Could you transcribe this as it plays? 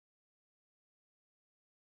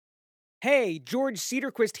Hey, George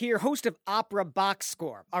Cedarquist here, host of Opera Box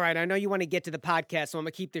Score. All right, I know you want to get to the podcast, so I'm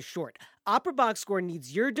going to keep this short. Opera Box Score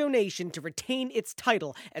needs your donation to retain its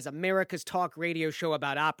title as America's talk radio show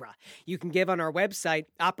about opera. You can give on our website,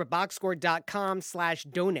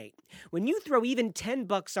 operaboxscore.com/donate. When you throw even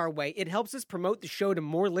 $10 our way, it helps us promote the show to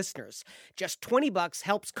more listeners. Just $20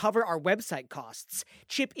 helps cover our website costs.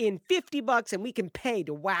 Chip in $50 and we can pay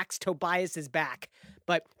to wax Tobias's back.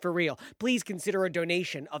 But for real, please consider a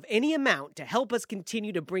donation of any amount to help us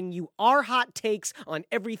continue to bring you our hot takes on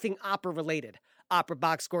everything opera-related.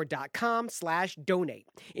 operaboxscore.com/donate.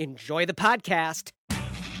 Enjoy the podcast.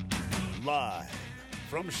 Live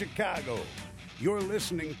from Chicago, you're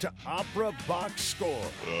listening to Opera Box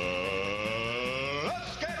Score.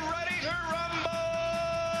 Let's get ready to rumble!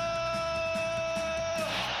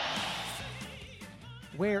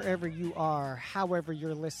 Wherever you are, however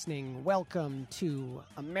you're listening, welcome to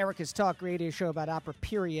America's talk radio show about opera,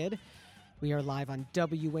 period. We are live on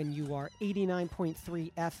WNUR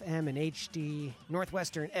 89.3 FM and HD,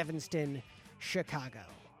 Northwestern Evanston, Chicago.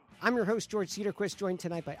 I'm your host, George Cedarquist, joined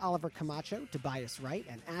tonight by Oliver Camacho, Tobias Wright,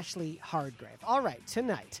 and Ashley Hardgrave. All right,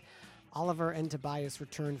 tonight, Oliver and Tobias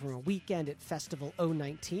return from a weekend at Festival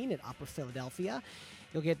 019 at Opera Philadelphia.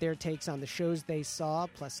 You'll get their takes on the shows they saw,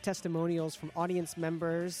 plus testimonials from audience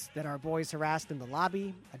members that our boys harassed in the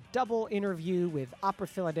lobby, a double interview with Opera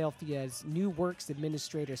Philadelphia's New Works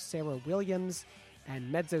Administrator Sarah Williams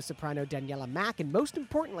and mezzo-soprano Daniela Mack, and most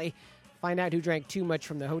importantly, find out who drank too much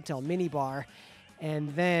from the hotel minibar.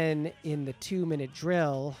 And then in the 2-minute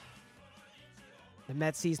drill, the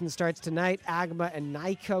Met season starts tonight. Agma and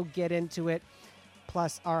Naiko get into it,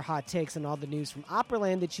 plus our hot takes on all the news from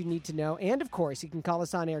Operaland that you need to know. And, of course, you can call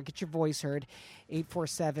us on air, get your voice heard.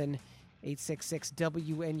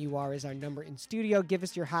 847-866-WNUR is our number in studio. Give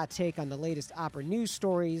us your hot take on the latest opera news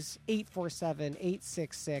stories,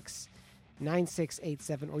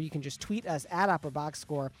 847-866-9687. Or you can just tweet us at Opera Box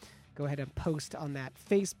Score. Go ahead and post on that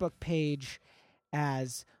Facebook page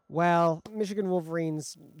as well. Michigan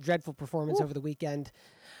Wolverines' dreadful performance over the weekend.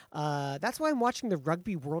 That's why I'm watching the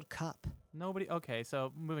Rugby World Cup. Okay,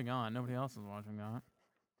 so moving on. Nobody else is watching that.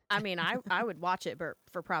 I mean, I would watch it, but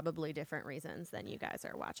for probably different reasons than you guys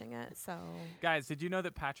are watching it. So, guys, did you know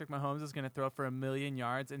that Patrick Mahomes is going to throw for 1 million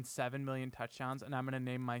yards and 7 million touchdowns, and I'm going to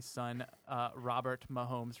name my son Robert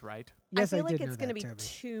Mahomes Wright? Yes, I feel like did it's going to be Toby.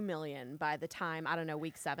 2 million by the time, I don't know,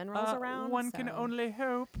 week 7 rolls around. One can only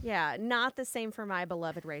hope. Yeah, not the same for my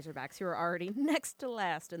beloved Razorbacks, who are already next to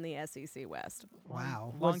last in the SEC West.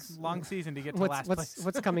 Wow. Long season to get to last place.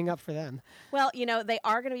 What's coming up for them? Well, you know, they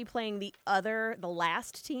are going to be playing the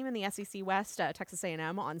last team in the SEC West, Texas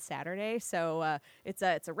A&M, on Saturday. So it's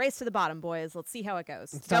a race to the bottom, boys. Let's see how it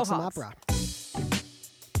goes. Let's Go talk some Hawks. opera.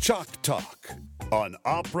 Chalk Talk on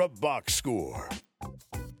Opera Box Score.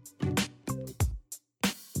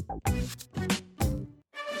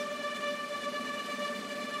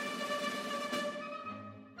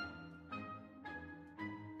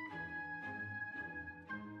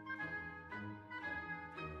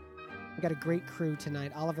 We got a great crew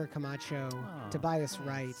tonight. Oliver Camacho, Tobias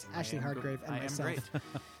Wright, Ashley Hardgrave, and myself,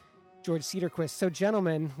 George Cedarquist. So,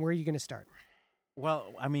 gentlemen, where are you going to start?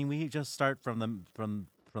 Well, I mean, we just start from the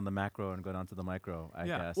macro and go down to the micro, I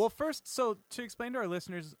guess. Well, first, so to explain to our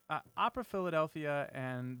listeners, Opera Philadelphia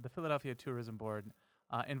and the Philadelphia Tourism Board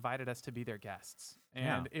invited us to be their guests.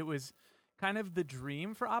 And it was kind of the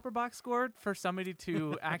dream for Opera Box Score for somebody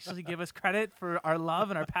to actually give us credit for our love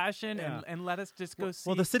and our passion and let us just go see.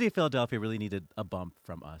 Well, the city of Philadelphia really needed a bump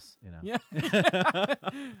from us, you know. Yeah.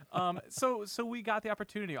 So we got the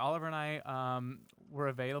opportunity. Oliver and I were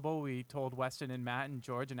available. We told Weston and Matt and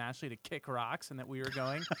George and Ashley to kick rocks and that we were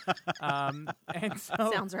going. And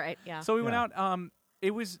so, Sounds right, yeah. So we went out. It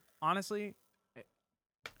was honestly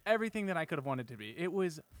everything that I could have wanted to be. It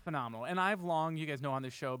was phenomenal. And I've long, you guys know on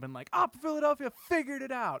this show, been like, Philadelphia figured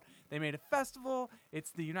it out. They made a festival. It's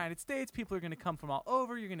the United States. People are going to come from all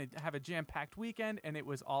over. You're going to have a jam-packed weekend. And it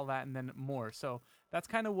was all that and then more. So that's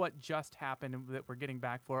kind of what just happened that we're getting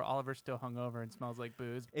back for. Oliver's still hungover and smells like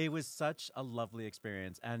booze. It was such a lovely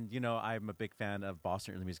experience. And, you know, I'm a big fan of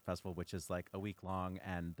Boston Early Music Festival, which is like a week long,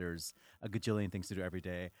 and there's a gajillion things to do every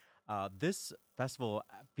day. This festival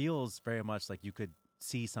feels very much like you could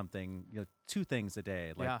see something, 2 things a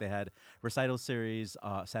day. Like they had recital series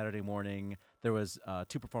Saturday morning. There was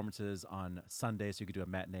 2 performances on Sunday, so you could do a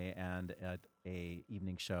matinee and a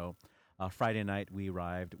evening show. Friday night we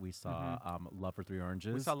arrived. We saw Love for Three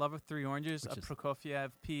Oranges. We saw Love of Three Oranges, a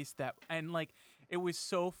Prokofiev piece it was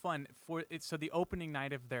so fun So the opening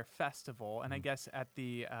night of their festival, and I guess at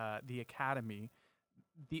the Academy,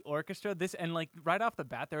 the orchestra, and like right off the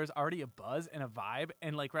bat, there was already a buzz and a vibe,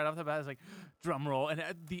 and like right off the bat, it was like drum roll, and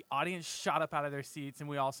the audience shot up out of their seats, and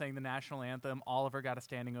we all sang the national anthem. Oliver got a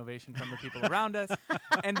standing ovation from the people around us,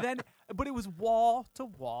 and then, but it was wall to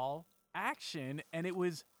wall action, and it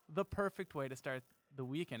was the perfect way to start the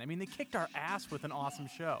weekend. I mean, they kicked our ass with an awesome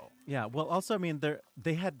show. Yeah, well, also, I mean,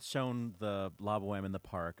 they had shown the La Boheme in the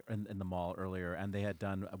park, in the mall earlier, and they had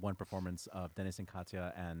done one performance of Dennis and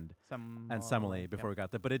Katya and Semele before we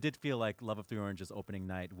got there. But it did feel like Love of Three Oranges opening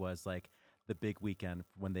night was like the big weekend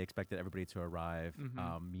when they expected everybody to arrive,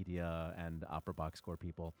 media and Opera Box Score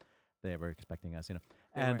people. They were expecting us,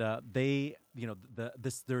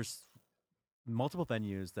 there's multiple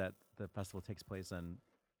venues that the festival takes place in.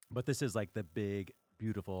 But this is like the big,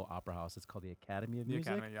 beautiful opera house. It's called the Academy of Music.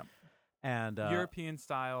 Academy, yeah. And European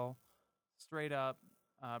style, straight up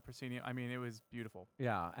proscenium. I mean, it was beautiful.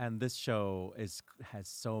 Yeah, and this show has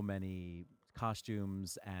so many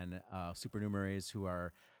costumes and supernumeraries who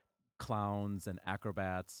are clowns and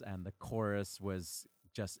acrobats, and the chorus was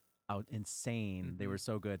just out insane. They were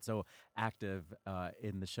so good, so active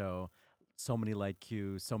in the show. So many light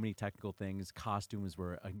cues, so many technical things. Costumes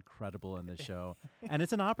were incredible in this show. And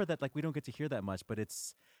it's an opera that like we don't get to hear that much, but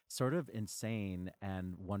it's sort of insane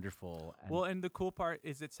and wonderful. And the cool part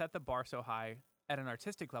is it set the bar so high at an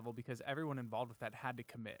artistic level because everyone involved with that had to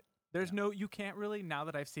commit. There's you can't really, now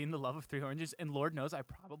that I've seen The Love of Three Oranges, and Lord knows I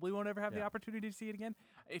probably won't ever have the opportunity to see it again.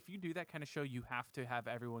 If you do that kind of show, you have to have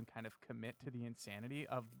everyone kind of commit to the insanity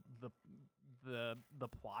of the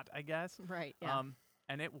plot, I guess. Right, yeah.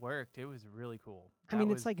 And it worked. It was really cool.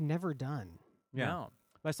 It's like never done. Yeah. No.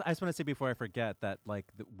 I just want to say before I forget that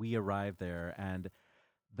we arrived there and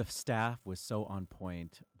the staff was so on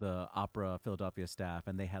point, the Opera Philadelphia staff,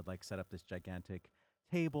 and they had like set up this gigantic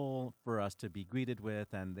table for us to be greeted with,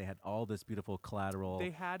 and they had all this beautiful collateral. They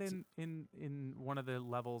had in one of the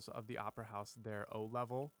levels of the Opera House their O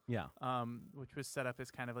level. Yeah. Which was set up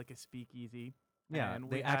as kind of like a speakeasy. Yeah, and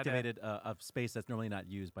they activated a space that's normally not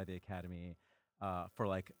used by the Academy. For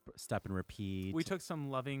like step and repeat. We took some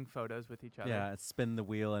loving photos with each other. Yeah, spin the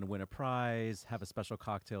wheel and win a prize, have a special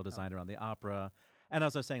cocktail designed around the opera. And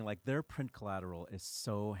as I was saying, like their print collateral is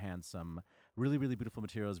so handsome. Really, really beautiful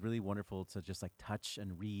materials, really wonderful to just like touch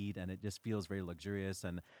and read, and it just feels very luxurious.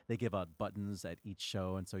 And they give out buttons at each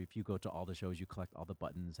show, and so if you go to all the shows, you collect all the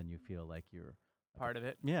buttons and you feel like you're part of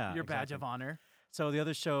it. Yeah, your badge of honor. So the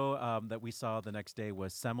other show that we saw the next day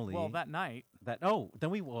was Semele. Well, that night. Then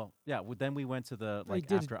we went to the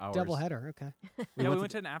after hours double header. Okay. we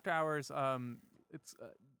went to an after hours. It's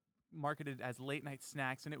marketed as late night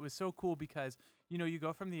snacks, and it was so cool because you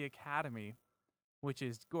go from the Academy, which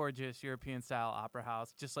is gorgeous European style opera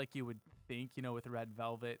house, just like you would think, with red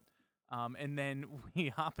velvet. And then we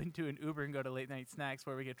hop into an Uber and go to late night snacks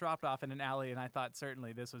where we get dropped off in an alley. And I thought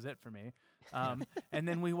certainly this was it for me. And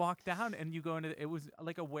then we walk down and you go it was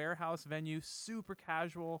like a warehouse venue, super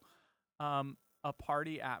casual, a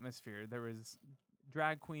party atmosphere. There was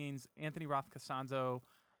drag queens. Anthony Roth Costanzo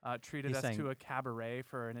treated us to a cabaret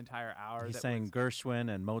for an entire hour. He sang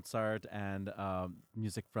Gershwin and Mozart and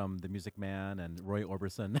music from The Music Man and Roy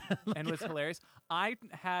Orbison. And it was hilarious. I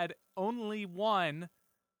had only one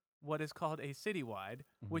what is called a citywide,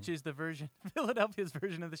 which is Philadelphia's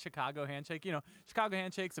version of the Chicago handshake. Chicago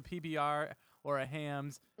handshake's a PBR or a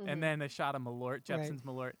Hams, and then a shot of Malort, Jepson's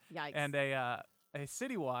Malort. Yikes. And a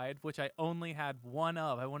citywide, which I only had one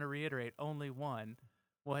of, I want to reiterate, only one,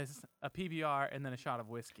 was a PBR and then a shot of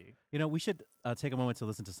whiskey. We should take a moment to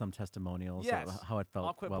listen to some testimonials of how it felt.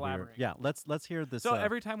 I'll quit while blabbering. Let's hear this. So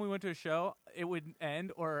every time we went to a show, it would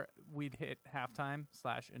end or we'd hit halftime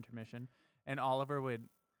 / intermission, and Oliver would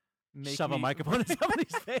shove a microphone in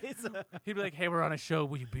somebody's face. He'd be like, "Hey, we're on a show.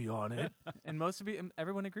 Will you be on it?" And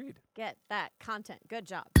everyone agreed. Get that content. Good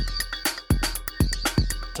job.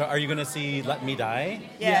 So, are you going to see "Let Me Die"?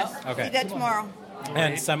 Yes. Okay. See that tomorrow.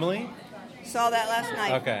 And Semele? Saw that last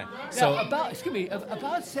night. Okay. So about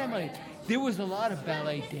Semele, there was a lot of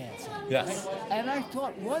ballet dancing. Yes. Right? And I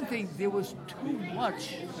thought one thing, there was too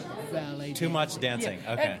much ballet dancing. Too much dancing.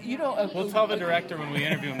 Yeah. Okay. And, we'll tell the director when we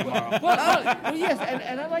interview him tomorrow. well, yes,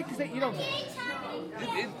 and I like to say,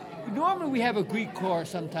 normally we have a Greek chorus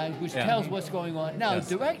sometimes, which tells what's going on. Now,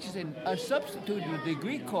 directions are substituted the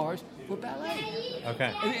Greek chorus for ballet.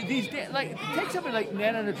 Okay. And take somebody like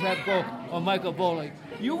Nana Netrebko or Michael Bolick.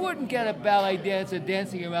 You wouldn't get a ballet dancer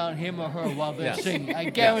dancing around him or her while they're singing.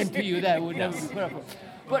 I guarantee you that would never be put up.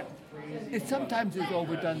 But it sometimes is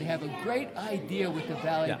overdone. They have a great idea with the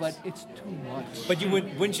ballet, Yes. but it's too much. But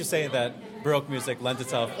wouldn't you say that Baroque music lends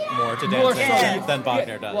itself more to More dancing so. than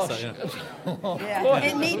Wagner Well, does? So, Yeah,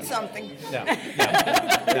 it needs something. yeah.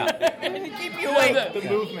 Keep you awake. The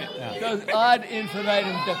movement. Those odd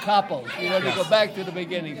infinitum da capos. You know, to go back to the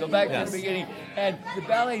beginning, go back to the beginning. And the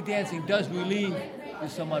ballet dancing does relieve the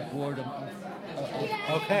somewhat boredom of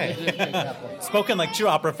Okay. the da capo. Spoken like true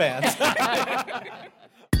opera fans.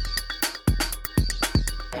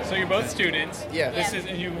 So you're both students. Yeah.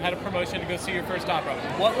 And you had a promotion to go see your first opera.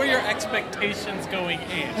 What were your expectations going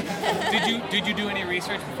in? Did you do any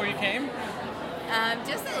research before you came?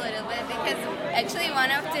 Just a little bit, because actually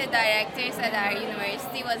one of the directors at our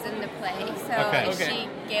university was in the play, so she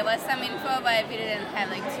gave us some info, but we didn't have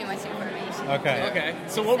too much information. Okay.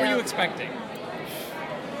 So what were you expecting?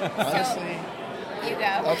 Honestly, You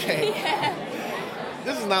go. Okay.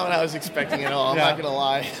 This is not what I was expecting at all. I'm not gonna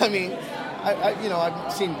lie. I mean,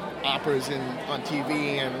 I've seen operas on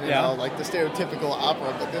TV and you know the stereotypical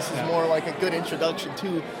opera, but this is more like a good introduction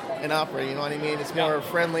to an opera. You know what I mean? It's more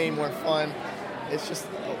friendly, more fun. It's just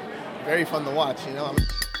very fun to watch. You know.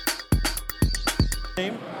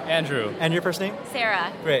 Name? Andrew. And your first name?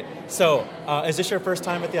 Sarah. Great. So, is this your first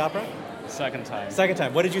time at the opera? Second time. Second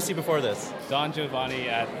time. What did you see before this? Don Giovanni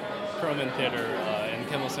at Perlman Theater in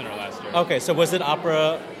Kimmel Center last year. Okay, so was it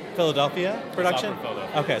Opera Philadelphia production? Opera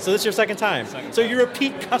Philadelphia. Okay, so this is your second time. So you're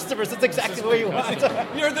repeat customers. That's exactly what you want.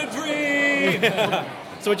 You're the dream!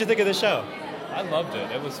 So what'd you think of the show? I loved it.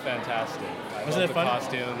 It was fantastic. Wasn't it fun? The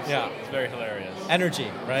costumes. Yeah. It's very hilarious. Energy,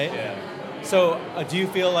 right? Yeah. So do you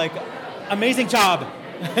feel like, amazing job?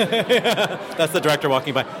 That's the director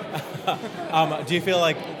walking by. Do you feel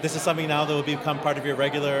like this is something now that will become part of your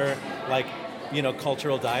regular,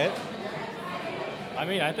 cultural diet? I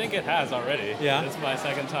mean, I think it has already. Yeah. This is my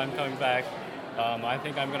second time coming back. I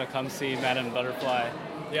think I'm going to come see Madame Butterfly.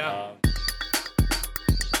 Yeah.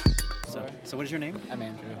 So what is your name? I'm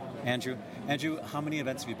Andrew. Andrew, how many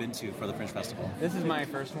events have you been to for the Fringe Festival? This is my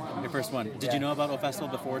first one. Your first one. Did you know about O Festival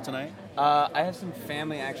before tonight? I have some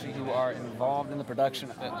family actually who are involved in the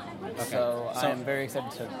production of it. Okay. So I'm very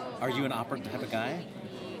excited to. Are you an opera type of guy?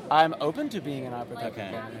 I'm open to being an opera type Okay.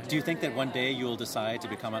 of guy. Do you think that one day you'll decide to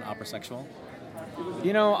become an opera sexual?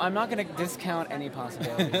 You know, I'm not going to discount any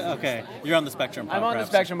possibilities. Okay. You're on the spectrum. I'm on the perhaps.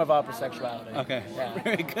 spectrum of opera sexuality. Okay. Yeah.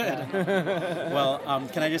 Very good. Well,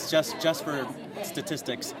 can I just for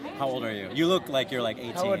statistics, how old are you? You look like you're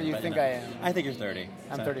 18. How old do you but, think I am? I think you're 30.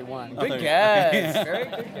 I'm so. 31. Oh, Good 30. guess. Okay. Very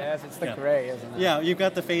good guess. It's the gray, isn't it? Yeah, you've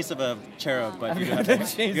got the face of a cherub, but you have the the,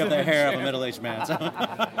 face you have of the a hair of a cherub. middle-aged man. So.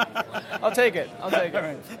 I'll take it. All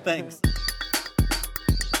right. Thanks.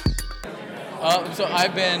 So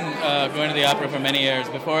I've been going to the opera for many years.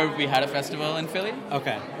 Before we had a festival in Philly.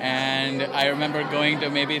 Okay. And I remember going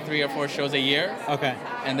to maybe 3 or 4 shows a year. Okay.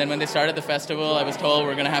 And then when they started the festival, I was told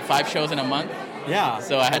we're going to have 5 shows in a month. Yeah.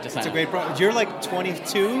 So I had to sign It's a up. great You're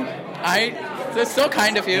 22? That's so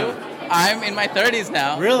kind of you. I'm in my 30s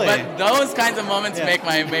now. Really? But those kinds of moments make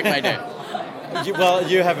my day.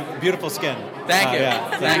 You have beautiful skin. Thank you.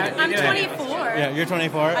 Yeah. Thank you. I'm 24. Yeah, you're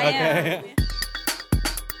 24? I Okay. am.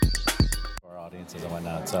 Our audiences and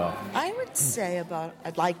whatnot, so. I'd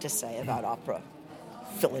like to say about Opera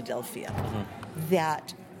Philadelphia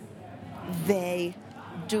that they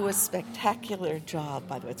do a spectacular job.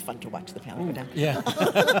 By the way, it's fun to watch the piano go down. Yeah.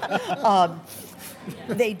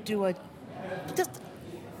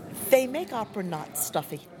 They make opera not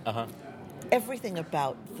stuffy. Uh-huh. Everything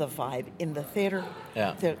about the vibe in the theater.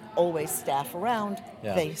 Yeah. There's always staff around.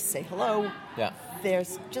 Yeah. They say hello. Yeah.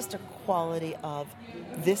 There's just a quality of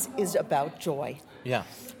this is about joy. Yeah.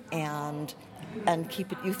 And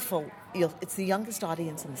keep it youthful. It's the youngest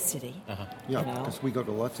audience in the city. Uh-huh. Yeah, you know. because we go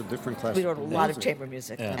to lots of different classes. We go to a lot of chamber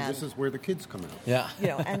music. And And this is where the kids come out. Yeah. You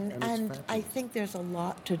know, and it's I fabulous. think there's a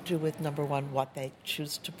lot to do with, number one, what they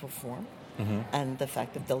choose to perform, Mhm. and the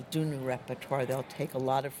fact that they'll do new repertoire, they'll take a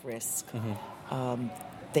lot of risk. Mhm.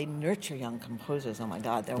 They nurture young composers. Oh my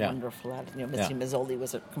God, they're Yeah. wonderful at it. You know, Yeah. Missy Mazzoli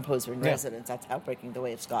was a composer in Yeah. residence. That's how Breaking the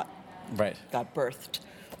Waves got Right. birthed,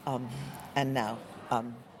 and now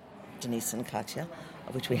Denise and Katya,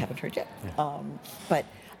 which we haven't heard yet. But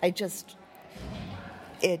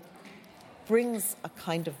it brings a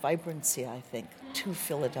kind of vibrancy, I think, to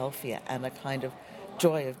Philadelphia and a kind of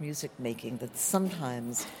joy of music making that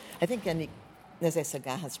sometimes, I think Nézet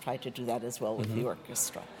Séguin has tried to do that as well with the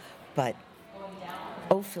orchestra. But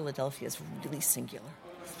Philadelphia is really singular.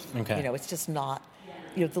 Okay. You know, it's just not,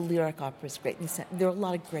 the lyric opera is great. There are a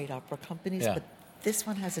lot of great opera companies, Yeah. but this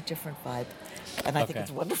one has a different vibe, and I think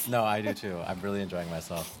it's wonderful. No, I do too. I'm really enjoying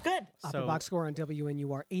myself. Good. Opera Box Score on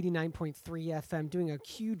WNUR 89.3 FM, doing a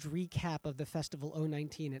huge recap of the Festival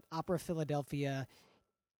 019 at Opera Philadelphia.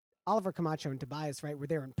 Oliver Camacho and Tobias, right, were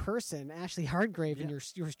there in person. Ashley Hardgrave and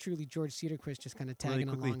yours truly, George Cedarquist, just kind of tagging really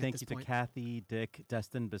quickly, along thank at this you point. to Kathy, Dick,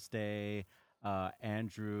 Destin Bastay,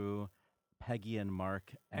 Andrew, Peggy and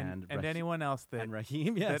Mark, and anyone else that, and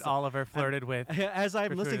Raheem, yes. that Oliver flirted with. As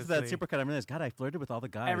I'm listening to that supercut, I'm realizing, God, I flirted with all the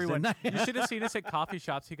guys. Everyone. You should have seen us at coffee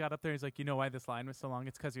shops. He got up there. He's like, you know why this line was so long?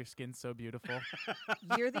 It's because your skin's so beautiful.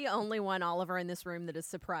 You're the only one, Oliver, in this room that is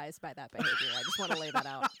surprised by that behavior. I just want to lay that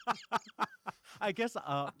out. I guess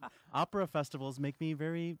opera festivals make me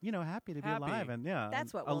very, happy to be alive, and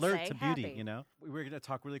that's what we'll alert say, to beauty. happy. We're going to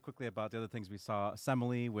talk really quickly about the other things we saw.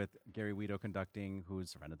 Semele with Gary Weedo conducting,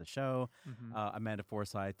 who's a friend of the show. Amanda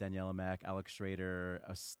Forsyth, Daniela Mack, Alex Schrader,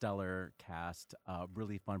 a stellar cast,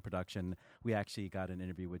 really fun production. We actually got an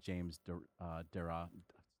interview with James Dara,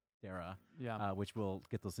 which we'll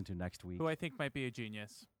get to listen to next week. Who I think might be a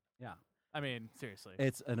genius. Yeah. I mean, seriously.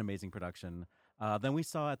 It's an amazing production. Then we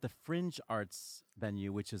saw at the Fringe Arts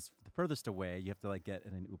venue, which is the furthest away. You have to get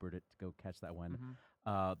in an Uber to go catch that one.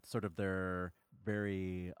 Sort of their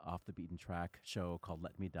very off the beaten track show called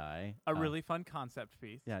Let Me Die. A really fun concept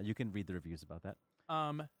piece. Yeah, you can read the reviews about that.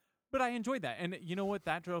 But I enjoyed that. And you know what?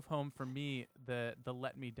 That drove home for me the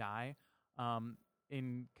Let Me Die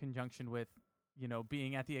in conjunction with,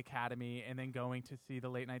 being at the Academy and then going to see the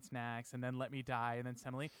Late Night Snacks and then Let Me Die and then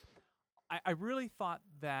Semele. I really thought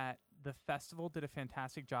that the festival did a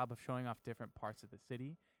fantastic job of showing off different parts of the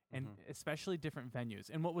city and especially different venues.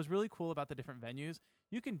 And what was really cool about the different venues,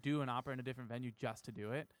 you can do an opera in a different venue just to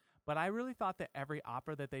do it. But I really thought that every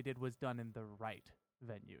opera that they did was done in the right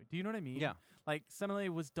venue. Do you know what I mean? Yeah. Like Semele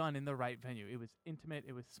was done in the right venue. It was intimate.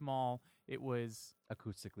 It was small. It was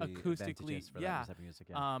acoustically advantageous for that type of music.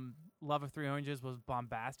 Yeah. Love of Three Oranges was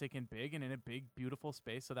bombastic and big and in a big, beautiful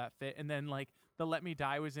space, so that fit. And then the Let Me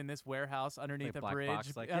Die was in this warehouse underneath a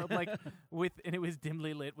bridge, and it was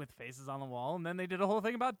dimly lit with faces on the wall. And then they did a whole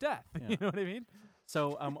thing about death. Yeah. You know what I mean?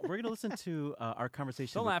 So we're going to listen to our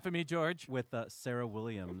conversation. Don't laugh at me, George. With Sarah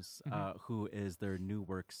Williams, who is their New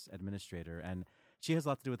Works administrator, and she has a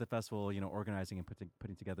lot to do with the festival, organizing and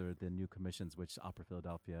putting together the new commissions, which Opera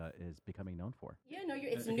Philadelphia is becoming known for. Yeah, no,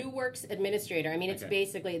 it's New Works administrator. I mean, it's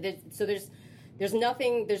basically there's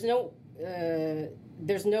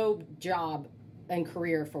no job and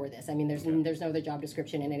career for this. I mean, there's no other job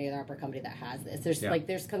description in any other opera company that has this.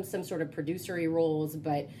 There's some sort of producery roles,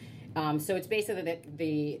 but. So it's basically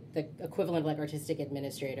the equivalent of artistic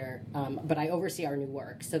administrator, but I oversee our new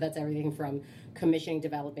work. So that's everything from commissioning,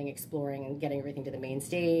 developing, exploring, and getting everything to the main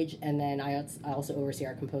stage. And then I also oversee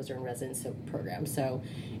our composer in residence program. So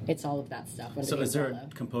it's all of that stuff. So is there a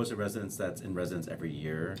composer residence that's in residence every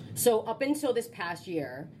year? So up until this past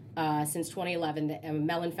year, since 2011, the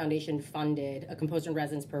Mellon Foundation funded a composer in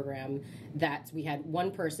residence program that we had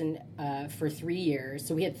one person for 3 years.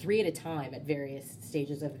 So we had 3 at a time at various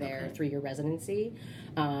stages of their 3-year residency.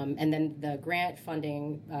 And then the grant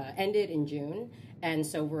funding ended in June. And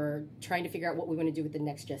so we're trying to figure out what we want to do with the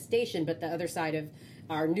next gestation. But the other side of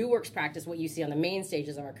our New Works practice, what you see on the main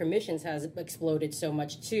stages of our commissions, has exploded so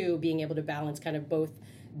much too, being able to balance kind of both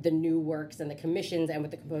the new works and the commissions and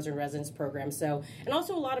with the composer in residence program. So, and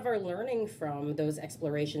also a lot of our learning from those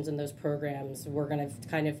explorations and those programs, we're going to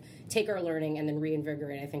kind of take our learning and then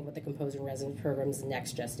reinvigorate, I think, what the composer in residence program's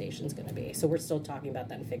next gestation is going to be. So we're still talking about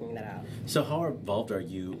that and figuring that out. So how involved are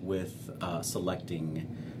you with selecting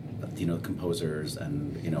composers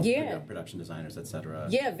and production designers, etc.?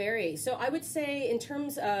 Yeah, very. So I would say in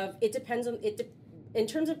terms of in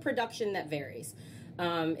terms of production, that varies.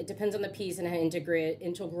 It depends on the piece and how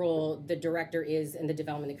integral the director is in the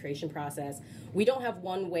development and creation process. We don't have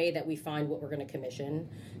one way that we find what we're going to commission.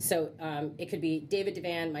 So it could be David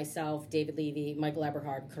Devan, myself, David Levy, Michael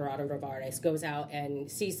Eberhard, Corrado Rovardes goes out and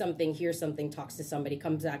sees something, hears something, talks to somebody,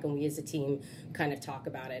 comes back, and we as a team kind of talk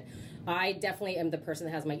about it. I definitely am the person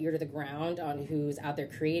that has my ear to the ground on who's out there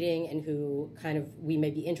creating and who kind of we may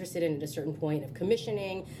be interested in at a certain point of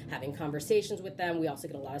commissioning, having conversations with them. We also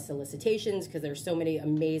get a lot of solicitations because there's so many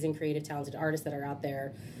amazing, creative, talented artists that are out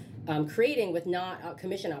there creating with not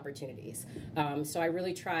commission opportunities. So I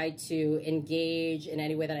really try to engage in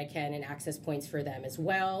any way that I can and access points for them as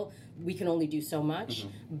well. We can only do so much,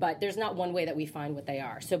 but there's not one way that we find what they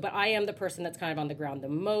are. So, but I am the person that's kind of on the ground the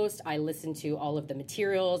most. I listen to all of the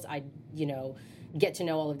materials. I, get to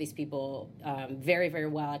know all of these people very, very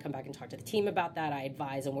well. I come back and talk to the team about that. I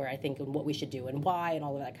advise on where I think and what we should do and why and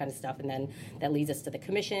all of that kind of stuff. And then that leads us to the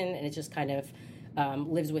commission, and it's just kind of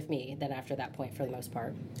lives with me then after that point for the most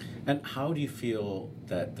part. And how do you feel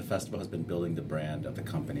that the festival has been building the brand of the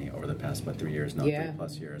company over the past, 3 years,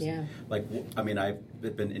 3+ years? Yeah. Like, I mean,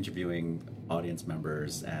 I've been interviewing audience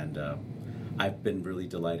members, and I've been really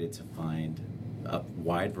delighted to find a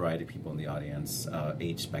wide variety of people in the audience,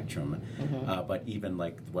 age spectrum, but even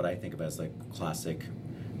like what I think of as like classic,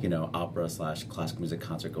 opera / classical music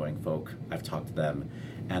concert going folk. I've talked to them,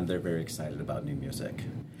 and they're very excited about new music.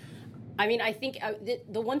 I mean, I think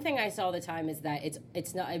the one thing I saw all the time is that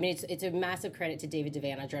it's not. I mean, it's a massive credit to David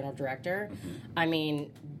Devan, our general director. I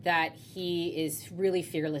mean, that he is really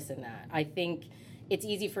fearless in that. I think it's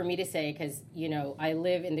easy for me to say because I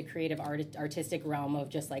live in the creative artistic realm of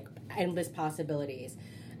just like endless possibilities.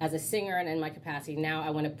 As a singer and in my capacity now, I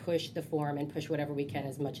want to push the form and push whatever we can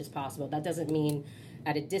as much as possible. That doesn't mean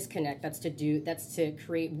at a disconnect. That's to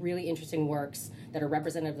create really interesting works that are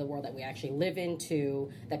representative of the world that we actually live into,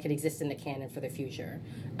 that could exist in the canon for the future.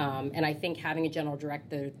 And I think having a general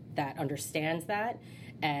director that understands that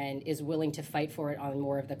and is willing to fight for it on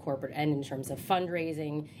more of the corporate end in terms of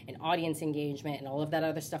fundraising and audience engagement and all of that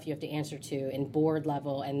other stuff you have to answer to in board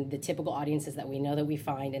level and the typical audiences that we know that we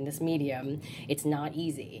find in this medium, it's not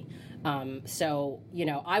easy. So,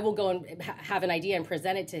 I will go and have an idea and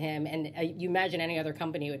present it to him, and you imagine any other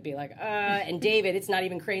company would be like, and David, it's not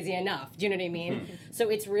even crazy enough. Do you know what I mean? So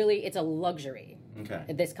it's a luxury,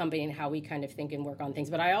 this company and how we kind of think and work on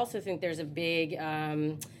things. But I also think there's a big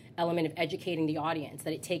element of educating the audience,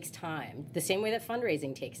 that it takes time. The same way that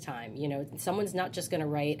fundraising takes time. Someone's not just going to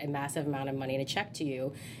write a massive amount of money in a check to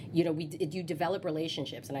you. You develop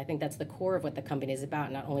relationships, and I think that's the core of what the company is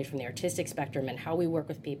about, not only from the artistic spectrum and how we work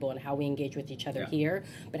with people and how we engage with each other here,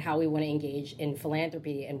 but how we want to engage in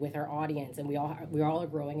philanthropy and with our audience, and we all are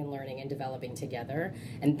growing and learning and developing together,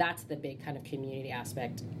 and that's the big kind of community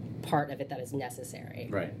aspect part of it that is necessary.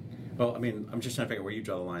 Right. Well, I mean, I'm just trying to figure out where you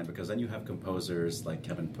draw the line, because then you have composers like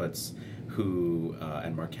Kevin Putz,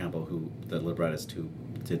 and Mark Campbell, who the librettist who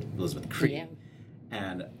did Elizabeth Creed,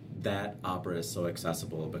 and that opera is so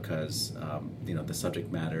accessible because the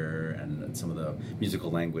subject matter and some of the musical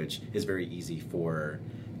language is very easy for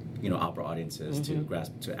opera audiences to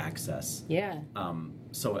grasp, to access. Yeah.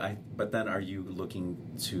 But then, are you looking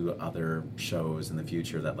to other shows in the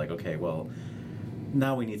future that okay, well,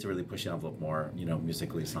 now we need to really push the envelope more,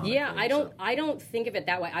 musically, sonically? Yeah, I don't think of it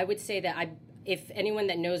that way. I would say that if anyone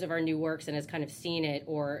that knows of our new works and has kind of seen it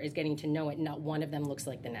or is getting to know it, not one of them looks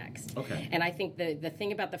like the next. Okay. And I think the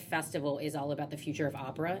thing about the festival is all about the future of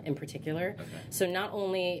opera in particular. Okay. So not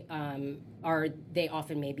only are they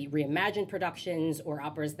often maybe reimagined productions or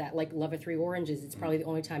operas that, like Love of Three Oranges, it's probably the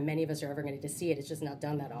only time many of us are ever going to see it. It's just not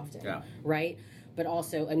done that often, right? But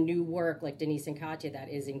also a new work like Denise and Katya that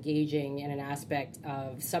is engaging in an aspect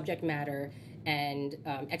of subject matter and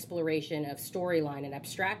exploration of storyline and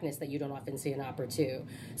abstractness that you don't often see in opera too.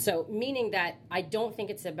 So meaning that I don't think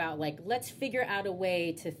it's about let's figure out a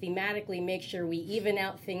way to thematically make sure we even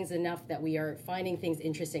out things enough that we are finding things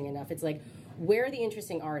interesting enough. It's where are the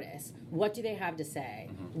interesting artists? What do they have to say?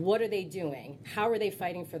 What are they doing? How are they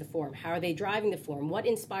fighting for the form? How are they driving the form? What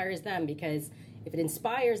inspires them? Because if it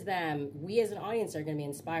inspires them, we as an audience are going to be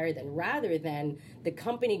inspired then, rather than the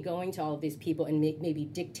company going to all of these people and maybe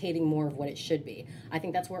dictating more of what it should be. I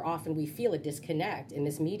think that's where often we feel a disconnect in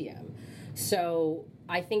this medium. So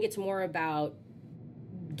I think it's more about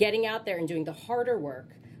getting out there and doing the harder work,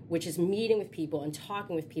 which is meeting with people and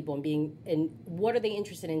talking with people and what are they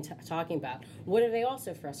interested in talking about? What are they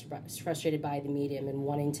also frustrated by the medium and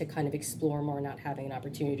wanting to kind of explore more, not having an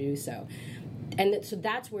opportunity to do so? And so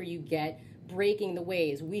that's where you get Breaking the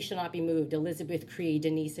Waves, We Shall Not Be Moved, Elizabeth Creed,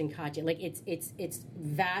 Denise and Katya. It's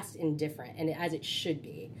vast and different, and as it should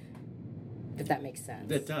be, if that makes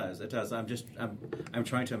sense. It does. I'm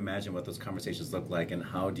trying to imagine what those conversations look like, and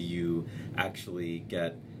how do you actually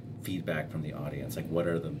get feedback from the audience? What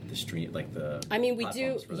are the stream, the I mean, we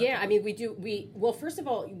do. Yeah, I mean, we do. Well, first of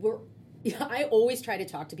all, I always try to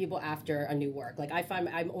talk to people after a new work. I find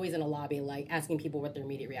I'm always in a lobby, asking people what their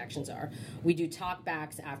immediate reactions are. We do talk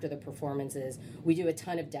backs after the performances. We do a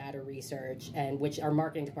ton of data research, and which our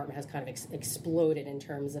marketing department has kind of exploded in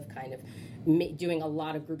terms of kind of doing a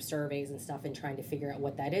lot of group surveys and stuff and trying to figure out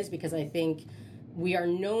what that is, because I think we are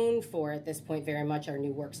known for, at this point, very much our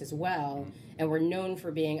new works as well, and we're known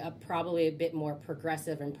for being probably a bit more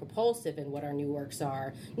progressive and propulsive in what our new works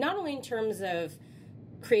are, not only in terms of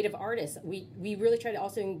creative artists. We really try to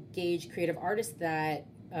also engage creative artists that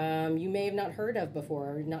you may have not heard of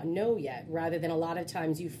before or not know yet, rather than a lot of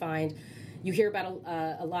times you find you hear about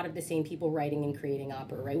a lot of the same people writing and creating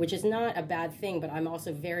opera, right? Which is not a bad thing, but I'm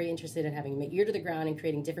also very interested in having my ear to the ground and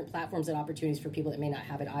creating different platforms and opportunities for people that may not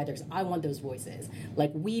have it either, because I want those voices.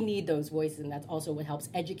 Like, we need those voices, and that's also what helps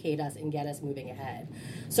educate us and get us moving ahead.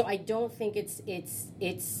 So I don't think it's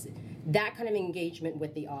that kind of engagement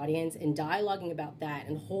with the audience and dialoguing about that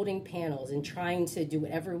and holding panels and trying to do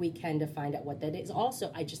whatever we can to find out what that is.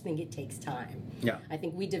 Also, I just think it takes time. Yeah. I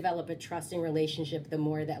think we develop a trusting relationship the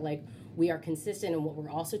more that, like, we are consistent in what we're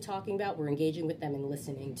also talking about, we're engaging with them and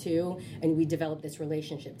listening too, and we develop this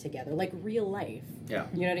relationship together, like real life. Yeah.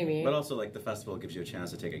 You know what I mean? But also, like, the festival gives you a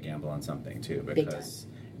chance to take a gamble on something too, Big because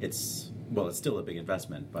it's still a big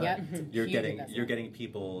investment, but Yep. you're Huge getting investment. you're getting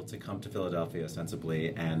people to come to Philadelphia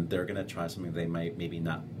ostensibly, and they're going to try something they might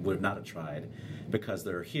would not have tried because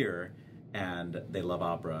they're here and they love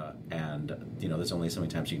opera, and there's only so many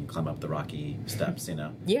times you can climb up the rocky steps,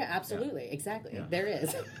 Yeah, absolutely, exactly. Yeah. There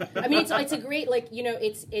is. I mean, it's a great, like,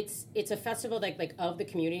 it's a festival like of the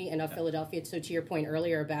community and of Philadelphia. So to your point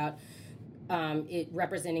earlier about it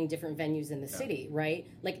representing different venues in the city, right?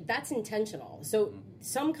 Like, that's intentional. So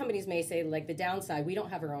some companies may say, like, the downside, we don't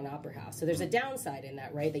have our own opera house. So there's a downside in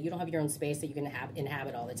that, right? That you don't have your own space that you can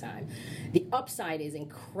inhabit all the time. The upside is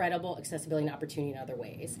incredible accessibility and opportunity in other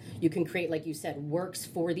ways. You can create, like you said, works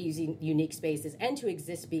for these unique spaces and to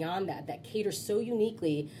exist beyond that cater so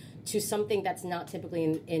uniquely to something that's not typically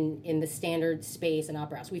in the standard space and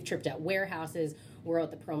opera house. We've tripped out warehouses. We're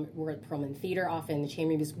at Perlman Theater, often the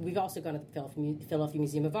Chamber Music. We've also gone to the Philadelphia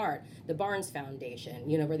Museum of Art, the Barnes Foundation.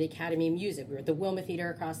 We're the Academy of Music. We're at the Wilma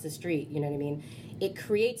Theater across the street. You know what I mean? It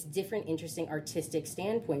creates different, interesting artistic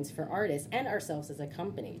standpoints for artists and ourselves as a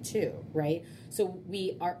company too, right? So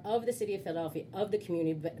we are of the city of Philadelphia, of the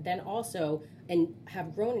community, but then also and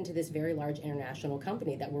have grown into this very large international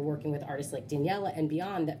company that we're working with artists like Daniela and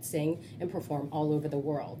beyond that sing and perform all over the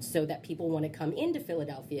world, so that people want to come into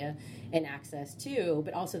Philadelphia and access too,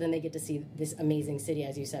 but also then they get to see this amazing city,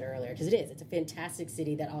 as you said earlier, because it's a fantastic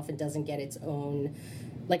city that often doesn't get its own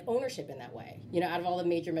ownership in that way. Out of all the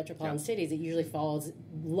major metropolitan cities, it usually falls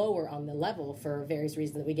lower on the level for various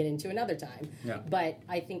reasons that we get into another time. Yeah. But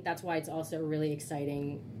I think that's why it's also a really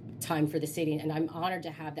exciting time for the city, and I'm honored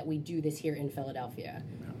to have that we do this here in Philadelphia.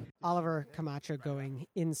 Oliver Camacho going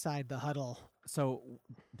inside the huddle. So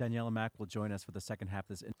Daniela Mack will join us for the second half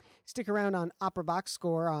of this. Stick around on Opera Box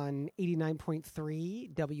Score on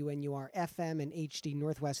 89.3 WNUR FM and HD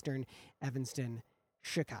Northwestern Evanston,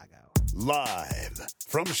 Chicago. Live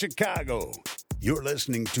from Chicago, you're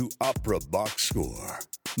listening to Opera Box Score.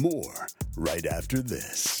 More right after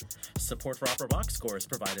this. Support for Opera Box Score is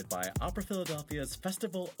provided by Opera Philadelphia's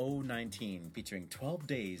Festival 019, featuring 12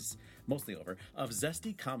 days, mostly over, of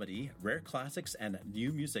zesty comedy, rare classics, and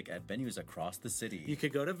new music at venues across the city. You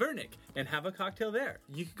could go to Vernick and have a cocktail there.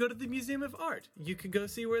 You could go to the Museum of Art. You could go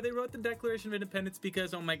see where they wrote the Declaration of Independence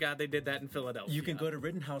because, oh my God, they did that in Philadelphia. You can go to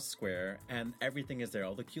Rittenhouse Square, and everything is there.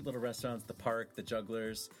 All the cute little restaurants, the park, the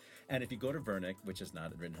jugglers. And if you go to Vernick, which is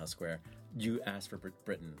not at Rittenhouse Square, you ask for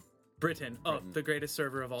Britain. Britain, the greatest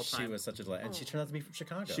server of all time. She was such a delight. And she turned out to be from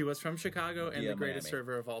Chicago. She was from Chicago and the greatest Miami.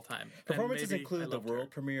 server of all time. Performances include the world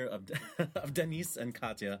premiere of Denise and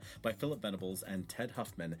Katya by Philip Venables and Ted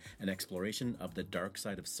Huffman, an exploration of the dark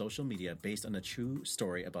side of social media based on a true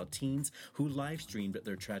story about teens who live-streamed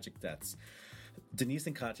their tragic deaths. Denise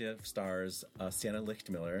and Katya stars Sienna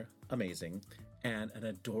Lichtmiller, amazing, and an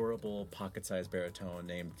adorable pocket-sized baritone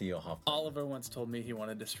named Theo Hoffman. Oliver once told me he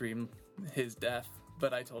wanted to stream his death,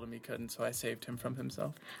 but I told him he couldn't, so I saved him from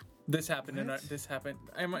himself. This happened in our. This happened.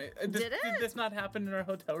 Did this not happen in our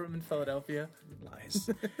hotel room in Philadelphia? Lies.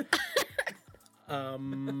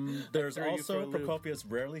 There's also Prokofiev's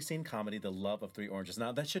rarely seen comedy, The Love of Three Oranges.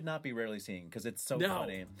 Now, that should not be rarely seen because it's so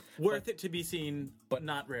funny. Worth it to be seen, but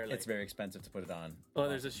not rarely. It's very expensive to put it on. Oh,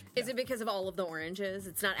 there's a. Is it because of all of the oranges?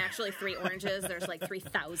 It's not actually 3 oranges. There's like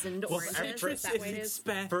 3,000 oranges. Is that what it is?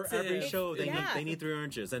 For every show, they need 3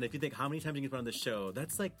 oranges. And if you think how many times you can put on the show, that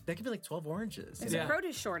could be like 12 oranges. There's a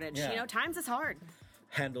produce shortage. Yeah. Times is hard.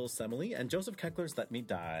 Handel's Semele, and Joseph Keckler's Let Me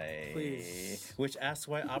Die, Please. Which asks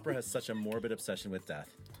why opera has such a morbid obsession with death.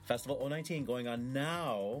 Festival 019 going on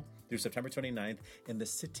now through September 29th in the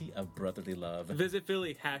city of brotherly love. Visit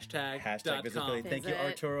Philly, hashtag Visit Philly. Thank you,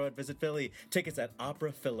 Arturo at Visit Philly. Tickets at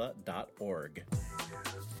operaphila.org.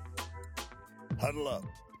 Huddle up.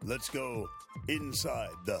 Let's go inside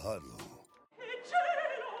the huddle.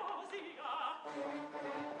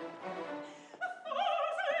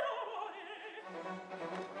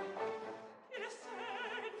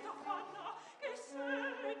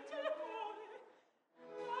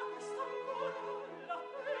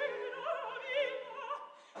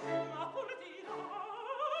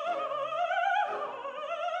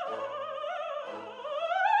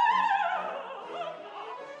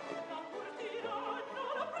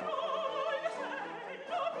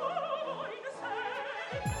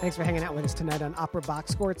 Thanks for hanging out with us tonight on Opera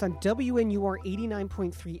Box Score. It's on WNUR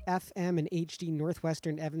 89.3 FM in HD,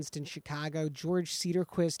 Northwestern Evanston, Chicago. George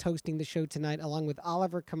Cedarquist hosting the show tonight, along with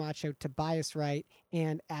Oliver Camacho, Tobias Wright,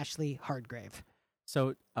 and Ashley Hardgrave.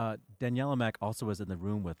 So Daniela Mack also was in the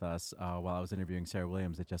room with us while I was interviewing Sarah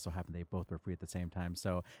Williams. It just so happened they both were free at the same time.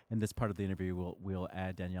 So in this part of the interview, we'll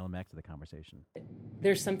add Daniela Mack to the conversation.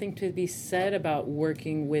 There's something to be said about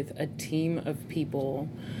working with a team of people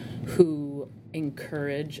who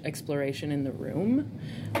encourage exploration in the room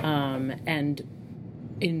and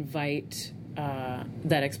invite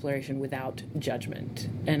that exploration without judgment.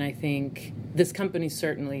 And I think this company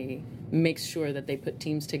certainly makes sure that they put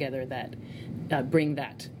teams together that bring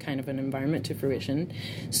that kind of an environment to fruition.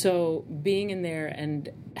 So being in there and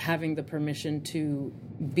having the permission to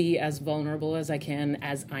be as vulnerable as I can,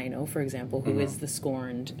 as Aino, for example, who is the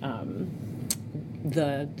scorned,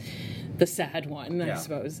 the sad one, I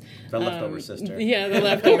suppose. The leftover sister. Yeah, the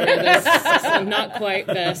leftover. The not quite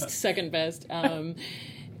best, second best.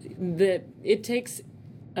 That it takes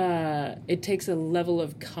a level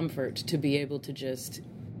of comfort to be able to just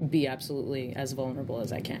be absolutely as vulnerable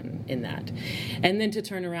as I can in that. And then to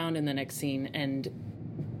turn around in the next scene and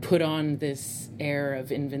put on this air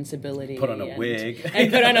of invincibility. Put on a wig.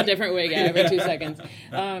 And put on a different wig every 2 seconds.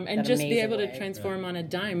 And just be able to transform on a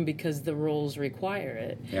dime because the roles require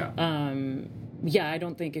it. Yeah. I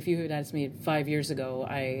don't think if you had asked me 5 years ago,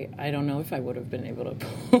 I don't know if I would have been able to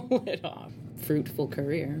pull it off. Fruitful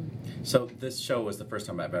career. So this show was the first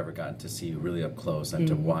time I've ever gotten to see you really up close and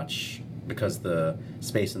to watch, because the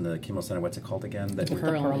space in the Kimmel Center, what's it called again? The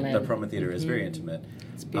Perlman Theater is very intimate.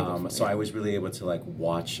 It's beautiful. So I was really able to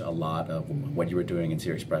watch a lot of what you were doing and see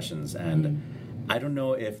your expressions. And I don't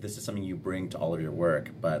know if this is something you bring to all of your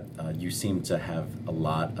work, but you seem to have a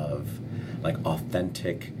lot of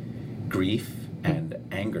authentic grief and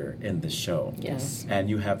anger in this show. Yes. And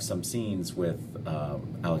you have some scenes with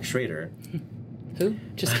Alex Schrader. Who?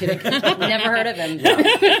 Just kidding. Never heard of him.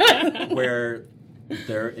 Yeah. Where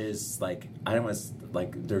there is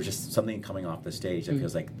there's just something coming off the stage that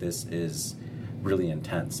feels like this is really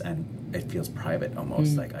intense and it feels private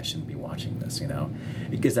almost, like I shouldn't be watching this,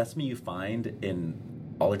 Is that something you find in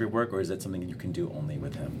all of your work, or is it something you can do only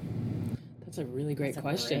with him? That's a really great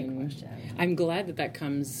question. I'm glad that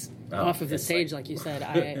comes off of the stage, like you said.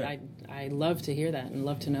 I love to hear that and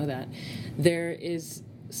love to know that. There is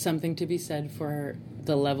something to be said for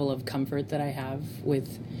the level of comfort that I have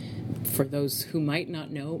with, for those who might not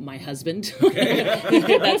know, my husband. Okay.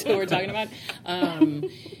 That's who we're talking about.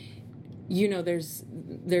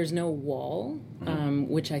 There's no wall,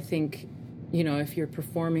 which I think, if you're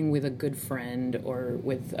performing with a good friend or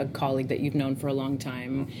with a colleague that you've known for a long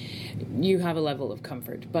time, you have a level of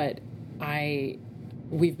comfort. But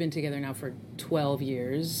we've been together now for 12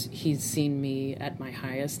 years. He's seen me at my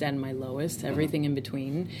highest and my lowest, everything in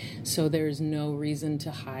between. So there's no reason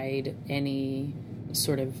to hide any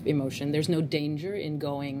sort of emotion. There's no danger in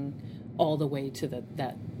going all the way to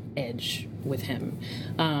that edge with him.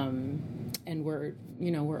 And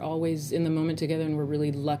we're always in the moment together, and we're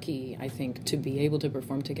really lucky, I think, to be able to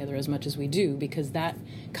perform together as much as we do, because that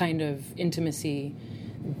kind of intimacy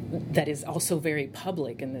that is also very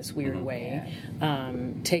public in this weird way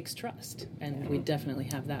takes trust, and we definitely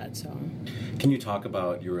have that. So, can you talk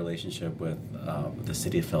about your relationship with the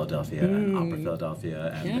city of Philadelphia and Opera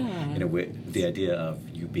Philadelphia, and the idea of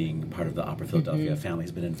you being part of the Opera Philadelphia family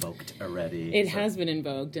has been invoked already? It has been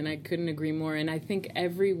invoked, and I couldn't agree more. And I think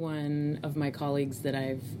every one of my colleagues that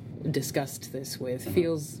I've discussed this with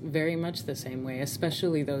feels very much the same way,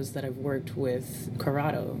 especially those that have worked with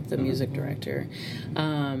Corrado, the music director.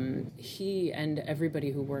 He and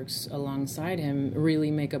everybody who works alongside him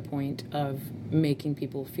really make a point of making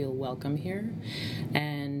people feel welcome here,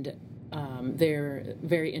 and they're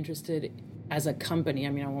very interested as a company.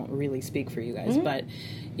 I mean, I won't really speak for you guys, but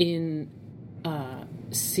in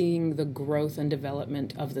seeing the growth and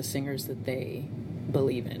development of the singers that they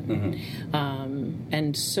believe in.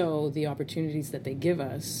 And so the opportunities that they give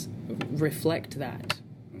us reflect that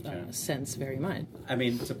sense very much. I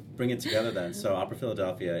mean, to bring it together then, so Opera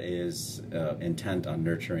Philadelphia is intent on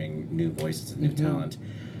nurturing new voices and new talent.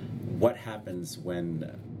 What happens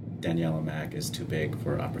when Daniela Mack is too big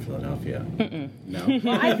for Opera Philadelphia? No?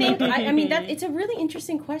 Well, I think, I mean, it's a really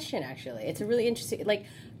interesting question, actually. It's a really interesting,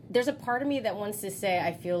 there's a part of me that wants to say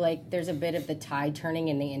I feel like there's a bit of the tide turning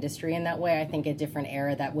in the industry in that way. I think a different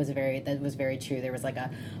era that was very true. There was like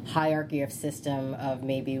a hierarchy of system of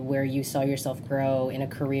maybe where you saw yourself grow in a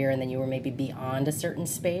career and then you were maybe beyond a certain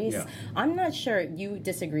space. Yeah. I'm not sure. You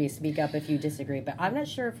disagree. Speak up if you disagree. But I'm not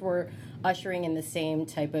sure if we're ushering in the same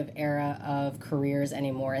type of era of careers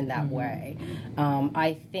anymore in that way.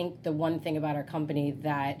 I think the one thing about our company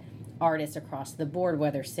that artists across the board,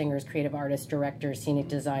 whether singers, creative artists, directors, scenic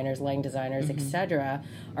designers, lighting designers, etc.,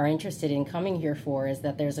 are interested in coming here for is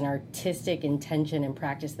that there's an artistic intention and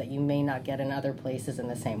practice that you may not get in other places in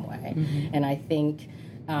the same way. And I think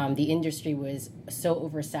the industry was so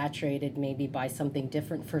oversaturated maybe by something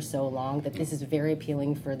different for so long that this is very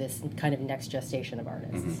appealing for this kind of next gestation of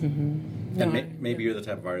artists. And maybe you're the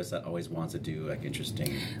type of artist that always wants to do like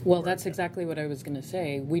interesting Well, that's exactly what I was going to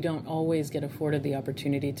say. We don't always get afforded the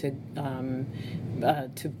opportunity to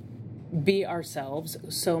be ourselves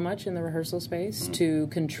so much in the rehearsal space, to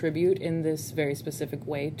contribute in this very specific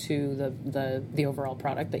way to the overall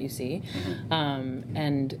product that you see.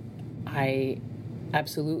 And I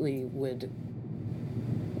absolutely would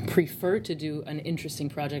prefer to do an interesting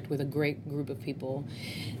project with a great group of people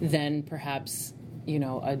than perhaps, you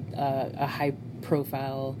know, a high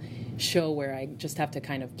profile show where I just have to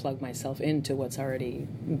kind of plug myself into what's already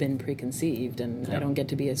been preconceived, and I don't get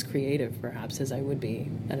to be as creative perhaps as I would be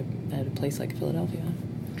at a place like Philadelphia.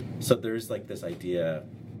 So there's like this idea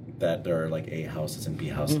that there are like A houses and B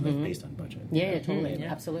houses like, based on budget. Yeah, totally.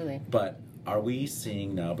 Absolutely. But are we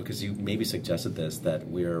seeing now, because you maybe suggested this, that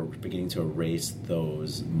we're beginning to erase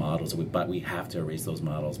those models, but we have to erase those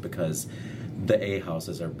models because the A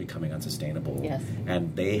houses are becoming unsustainable. Yes.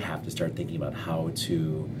 And they have to start thinking about how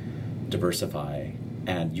to diversify.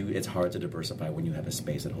 And it's hard to diversify when you have a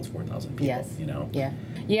space that holds 4,000 people, yes. You know?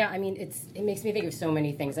 Yeah, I mean, it makes me think of so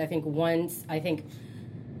many things. I think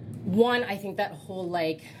that whole,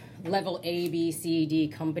 like, level A, B, C, D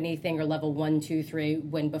company thing, or level 1, 2, 3,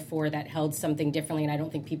 when before that held something differently, and I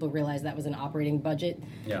don't think people realized that was an operating budget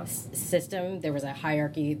system. There was a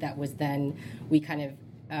hierarchy that was then we kind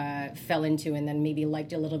of fell into, and then maybe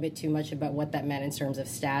liked a little bit too much about what that meant in terms of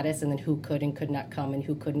status, and then who could and could not come, and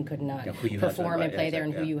who could and could not perform and play there,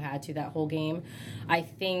 and who you had to, that whole game. I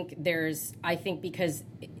think because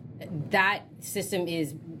that system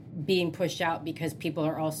is being pushed out because people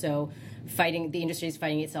are also the industry is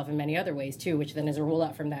fighting itself in many other ways too, which then is a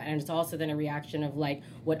rollout from that. And it's also then a reaction of like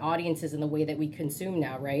what audiences and the way that we consume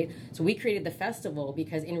now, right? So we created the festival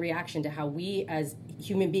because in reaction to how we as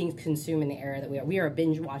human beings consume in the era that we are a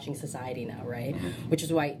binge watching society now, right? Which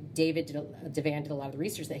is why Devan did a lot of the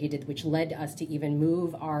research that he did, which led us to even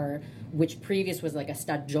move which previous was like a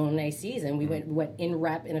stagione season. We went in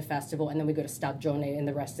rep in a festival, and then we go to stagione in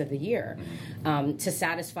the rest of the year to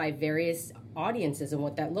satisfy various audiences and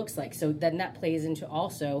what that looks like. So then that plays into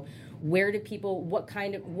also where do people, what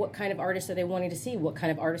kind of artists are they wanting to see? What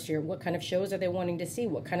kind of artistry, what kind of shows are they wanting to see?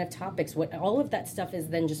 What kind of topics? All of that stuff is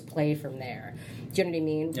then just play from there. Do you know what I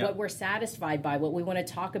mean? Yeah. What we're satisfied by, what we want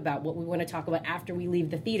to talk about, what we want to talk about after we leave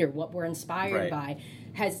the theater, what we're inspired by,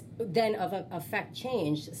 has then of effect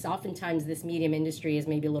changed. So oftentimes this medium industry is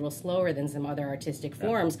maybe a little slower than some other artistic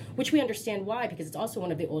forms, which we understand why, because it's also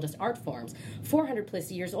one of the oldest art forms. 400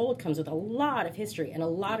 plus years old comes with a lot of history and a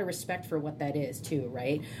lot of respect for what that is too,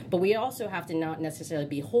 right? But we also have to not necessarily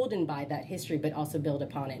be holden by that history, but also build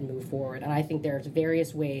upon it and move forward. And I think there's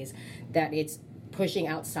various ways that it's pushing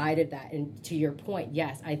outside of that. And to your point,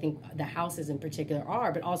 yes, I think the houses in particular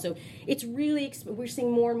are, but also it's really, we're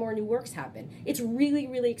seeing more and more new works happen. It's really,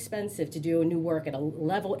 really expensive to do a new work at a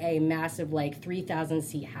level A, massive, like 3,000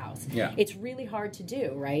 seat house. Yeah. It's really hard to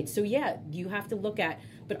do, right? So yeah, you have to look at,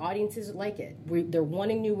 but audiences like it. They're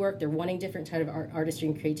wanting new work. They're wanting different type of artistry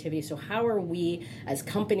and creativity. So how are we, as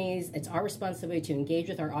companies, it's our responsibility to engage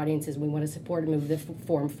with our audiences. We want to support and move the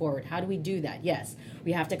form forward. How do we do that? Yes,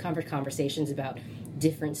 we have to cover conversations about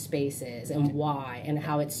different spaces and why and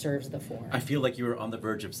how it serves the form. I feel like you were on the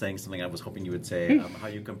verge of saying something I was hoping you would say, how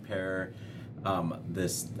you compare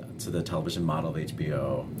this to the television model of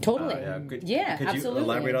HBO. Totally. Could absolutely. you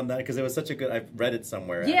elaborate on that? Because it was such a good, I've read it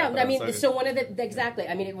somewhere. Yeah, I mean, so one of the, exactly.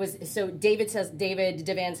 I mean, it was, so David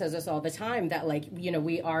Devan says this all the time that, like, you know,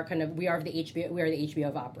 we are the HBO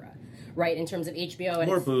of opera. right? In terms of HBO.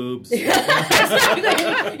 More boobs. Yeah.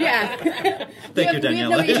 Thank you,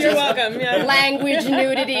 Daniela. You're welcome. Yeah. Language,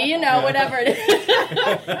 nudity, whatever it is.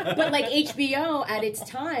 But like HBO at its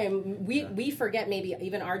time, we forget maybe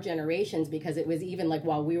even our generations, because it was even like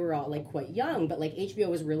while we were all like quite young, but like HBO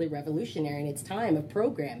was really revolutionary in its time of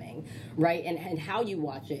programming, right? And how you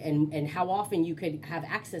watch it and how often you could have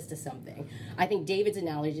access to something. I think David's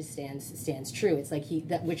analogy stands true. It's like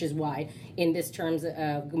which is why in this terms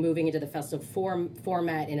of moving into the festival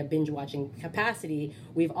format in a binge watching capacity,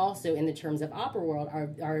 we've also in the terms of opera world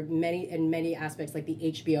are many aspects like the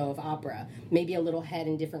HBO of opera, maybe a little head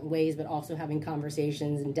in different ways, but also having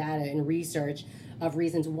conversations and data and research of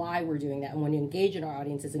reasons why we're doing that and want to engage in our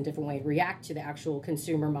audiences in different ways, react to the actual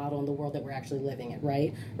consumer model in the world that we're actually living in,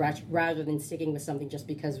 right? Rather than sticking with something just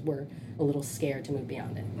because we're a little scared to move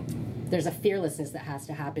beyond it. There's a fearlessness that has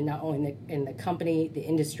to happen not only in the company, the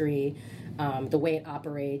industry, the way it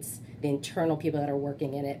operates, the internal people that are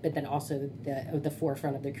working in it, but then also the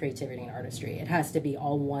forefront of the creativity and artistry. It has to be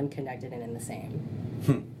all one, connected, and in the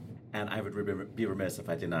same. And I would be remiss if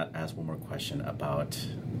I did not ask one more question about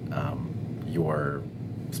your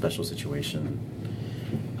special situation,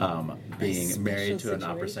 being married to an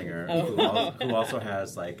opera singer who also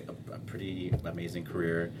has like a pretty amazing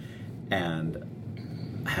career, and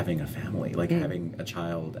having a family, like having a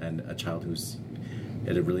child, and a child who's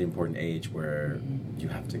at a really important age where you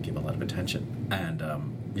have to give a lot of attention. And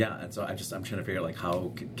and so I'm trying to figure out like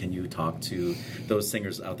how can you talk to those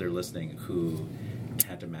singers out there listening who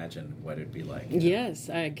can't imagine what it'd be like. Yes,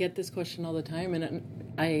 I get this question all the time, and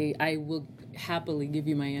I will happily give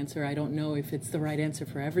you my answer. I don't know if it's the right answer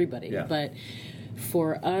for everybody, but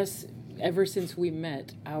for us, ever since we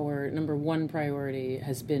met, our number one priority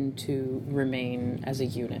has been to remain as a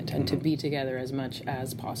unit and to be together as much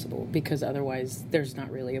as possible, because otherwise there's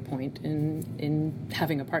not really a point in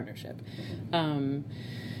having a partnership.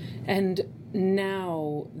 And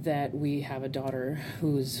now that we have a daughter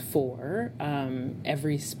who's 4,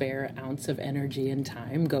 every spare ounce of energy and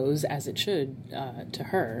time goes as it should to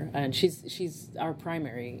her, and she's our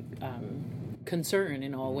primary concern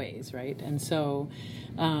in all ways, right? And so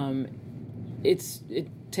it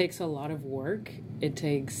takes a lot of work. It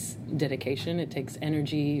takes dedication. It takes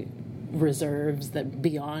energy reserves that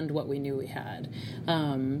beyond what we knew we had.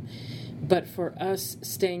 But for us,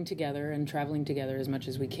 staying together and traveling together as much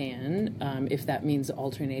as we can, if that means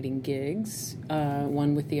alternating gigs,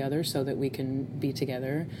 one with the other, so that we can be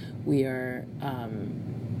together, we are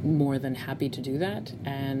more than happy to do that.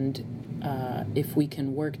 And if we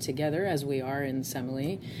can work together, as we are in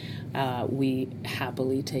Semele, we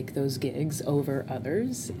happily take those gigs over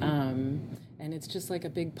others. And it's just like a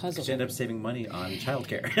big puzzle. You end up saving money on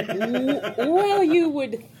childcare. Well, you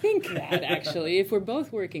would think that, actually. If we're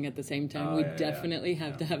both working at the same time, we definitely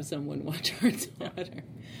have to have someone watch our daughter.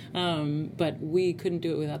 But we couldn't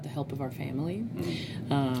do it without the help of our family.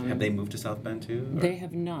 Have they moved to South Bend too? Or? They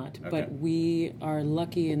have not, but we are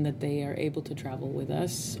lucky in that they are able to travel with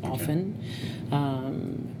us often.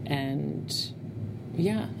 And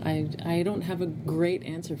yeah, I don't have a great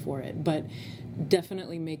answer for it, but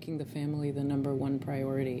definitely making the family the number one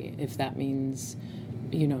priority, if that means,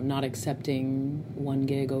 not accepting one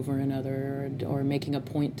gig over another, or making a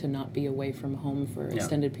point to not be away from home for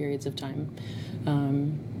extended periods of time.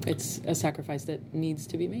 It's a sacrifice that needs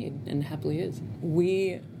to be made, and happily is.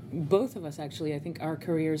 Both of us, actually, I think our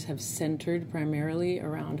careers have centered primarily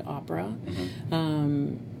around opera,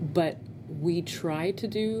 but we try to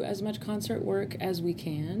do as much concert work as we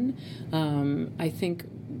can. I think,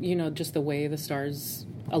 just the way the stars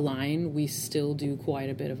align, we still do quite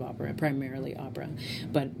a bit of opera, primarily opera.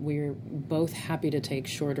 But we're both happy to take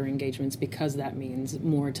shorter engagements, because that means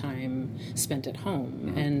more time spent at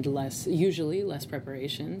home and usually less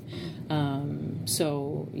preparation.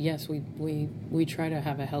 So yes, we try to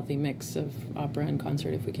have a healthy mix of opera and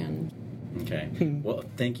concert if we can. Okay. Well,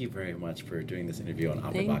 thank you very much for doing this interview on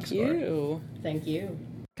Opera Box Score. Thank you. Thank you.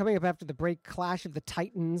 Coming up after the break, Clash of the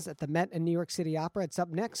Titans at the Met and New York City Opera. It's up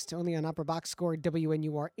next, only on Opera Box Score,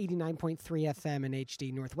 WNUR 89.3 FM in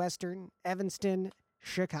HD Northwestern, Evanston,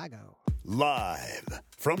 Chicago. Live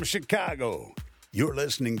from Chicago, you're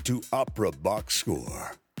listening to Opera Box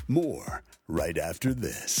Score. More right after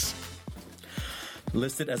this.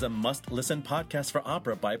 Listed as a must-listen podcast for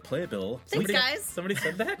opera by Playbill. Thanks, guys. Somebody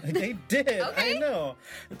said that? They did. Okay. I know.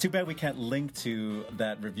 Too bad we can't link to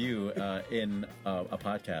that review in a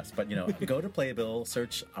podcast. But, go to Playbill,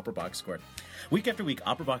 search Opera Box Score. Week after week,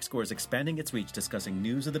 Opera Box Score is expanding its reach, discussing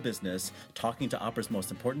news of the business, talking to opera's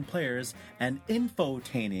most important players, and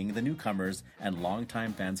infotaining the newcomers and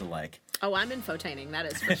longtime fans alike. Oh, I'm infotaining, that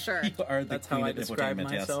is for sure. You are the That's queen how I of describe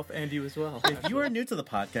infotainment, yes. myself, and you as well. If you are new to the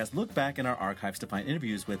podcast, look back in our archives to find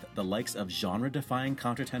interviews with the likes of genre-defying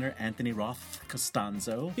countertenor Anthony Roth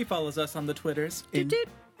Costanzo. He follows us on the Twitters.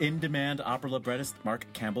 In-demand opera librettist Mark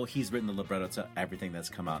Campbell. He's written the libretto to everything that's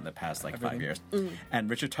come out in the past 5 years. And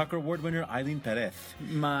Richard Tucker Award winner Eileen Perez.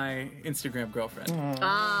 My Instagram girlfriend.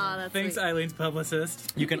 That's Thanks, sweet. Eileen's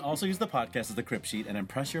publicist. You can also use the podcast as the crib sheet and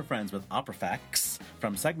impress your friends with opera facts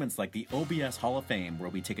from segments like the OBS Hall of Fame, where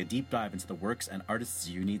we take a deep dive into the works and artists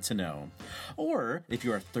you need to know. Or, if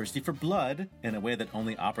you are thirsty for blood in a way that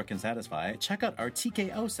only opera can satisfy, check out our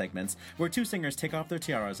TKO segments, where two singers take off their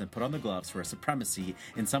tiaras and put on the gloves for a supremacy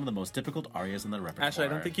in some of the most difficult arias in the repertoire. Actually, I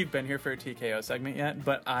don't think you've been here for a TKO segment yet,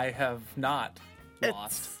 but I have not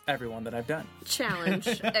lost everyone that I've done. Challenge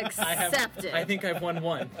accepted. I think I've won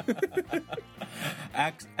one.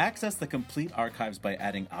 Access the complete archives by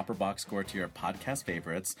adding Opera Box Score to your podcast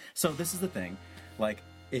favorites. So this is the thing,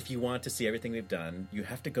 if you want to see everything we've done, you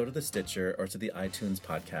have to go to the Stitcher or to the iTunes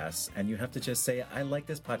podcasts, and you have to just say, I like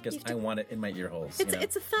this podcast, I want it in my ear holes.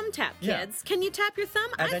 It's a thumb tap, kids. Yeah. Can you tap your thumb?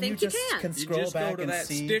 And I then think you just can scroll You just back go to and that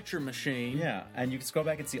see Stitcher machine. Yeah, and you can scroll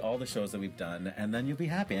back and see all the shows that we've done, and then you'll be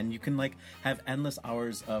happy. And you can have endless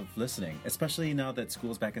hours of listening. Especially now that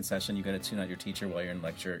school's back in session, you got to tune out your teacher while you're in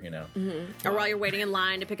lecture. Or while you're waiting in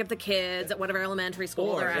line to pick up the kids at whatever elementary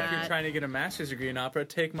school Or they're if at. you're trying to get a master's degree in opera,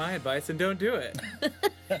 take my advice and don't do it.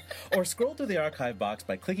 Or scroll through the archive box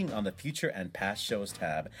by clicking on the Future and Past Shows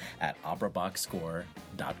tab at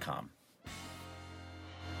operaboxscore.com.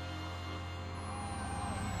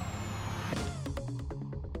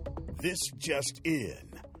 This just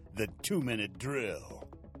in, the 2-minute drill.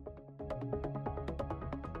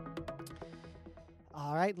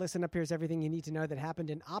 All right, listen up. Here's everything you need to know that happened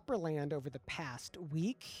in Operaland over the past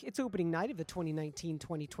week. It's opening night of the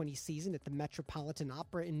 2019-2020 season at the Metropolitan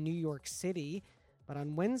Opera in New York City. But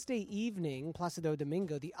on Wednesday evening, Placido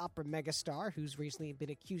Domingo, the opera megastar, who's recently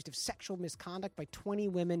been accused of sexual misconduct by 20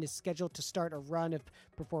 women, is scheduled to start a run of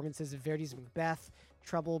performances of Verdi's Macbeth.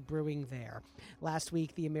 Trouble brewing there. Last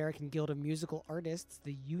week, the American Guild of Musical Artists,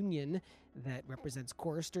 the union that represents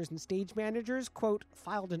choristers and stage managers, quote,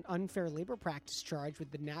 filed an unfair labor practice charge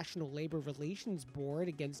with the National Labor Relations Board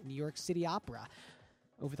against New York City Opera.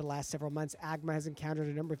 Over the last several months, AGMA has encountered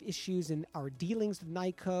a number of issues in our dealings with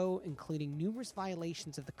NYCO, including numerous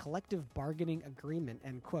violations of the collective bargaining agreement,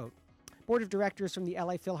 end quote. Board of Directors from the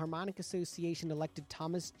LA Philharmonic Association elected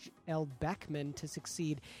Thomas L. Beckman to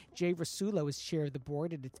succeed Jay Rasulo as chair of the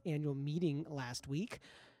board at its annual meeting last week.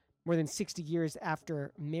 More than 60 years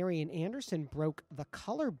after Marian Anderson broke the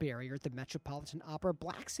color barrier at the Metropolitan Opera,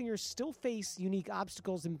 black singers still face unique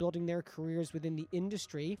obstacles in building their careers within the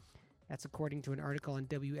industry. That's according to an article on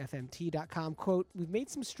WFMT.com. Quote, we've made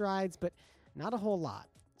some strides, but not a whole lot,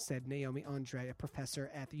 said Naomi Andre, a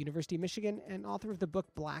professor at the University of Michigan and author of the book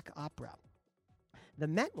Black Opera. The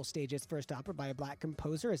Met will stage its first opera by a black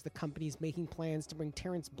composer as the company is making plans to bring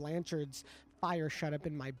Terence Blanchard's Fire Shut Up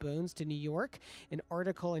in My Bones to New York. An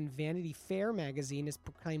article in Vanity Fair magazine has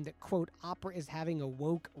proclaimed that, quote, opera is having a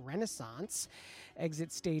woke renaissance.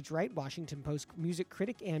 Exit stage right, Washington Post music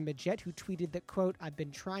critic Anne Majette, who tweeted that, quote, I've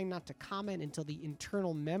been trying not to comment until the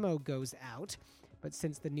internal memo goes out. But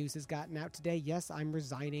since the news has gotten out today, yes, I'm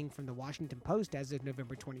resigning from the Washington Post as of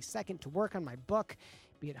November 22nd to work on my book,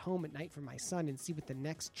 be at home at night for my son, and see what the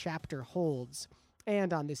next chapter holds.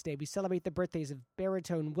 And on this day, we celebrate the birthdays of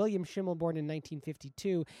baritone William Schimmel, born in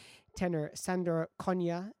 1952, tenor Sandor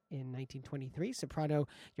Konya in 1923, soprano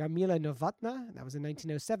Jarmila Novotná, that was in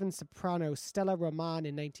 1907, soprano Stella Roman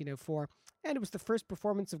in 1904, and it was the first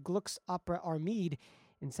performance of Gluck's opera Armide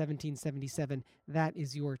in 1777. That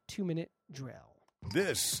is your 2-minute drill.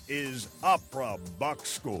 This is Opera Box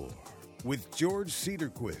Score with George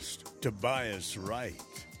Cedarquist, Tobias Wright,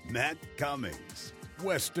 Matt Cummings,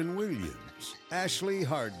 Weston Williams, Ashley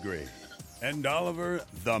Hardgrave, and Oliver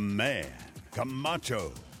the Man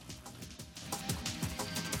Camacho.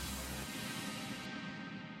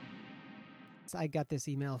 I got this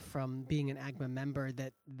email from being an AGMA member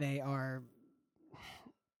that they are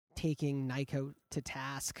taking NYCO to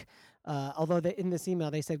task. Although in this email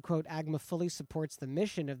they said, quote, AGMA fully supports the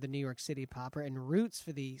mission of the New York City Opera and roots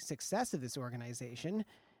for the success of this organization,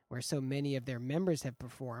 where so many of their members have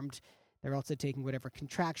performed. They're also taking whatever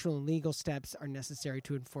contractual and legal steps are necessary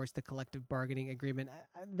to enforce the collective bargaining agreement.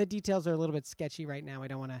 The details are a little bit sketchy right now. I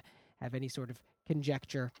don't want to have any sort of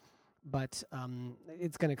conjecture, but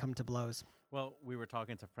it's going to come to blows. Well, we were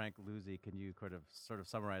talking to Frank Luzzi. Can you sort of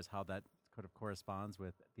summarize how that corresponds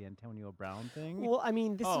with the Antonio Brown thing? Well, I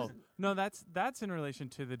mean, no, that's in relation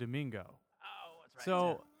to the Domingo. Oh, that's right.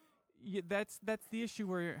 So that's the issue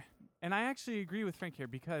where And I actually agree with Frank here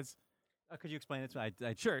because... could you explain it to me?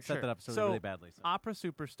 I sure. set that up really badly. So. Opera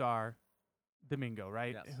superstar Domingo,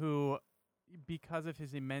 right? Yes. Who, because of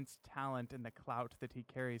his immense talent and the clout that he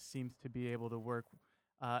carries, seems to be able to work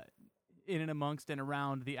in and amongst and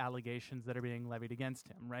around the allegations that are being levied against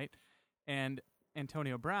him, right? And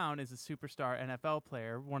Antonio Brown is a superstar NFL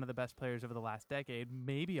player, one of the best players over the last decade,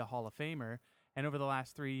 maybe a Hall of Famer. And over the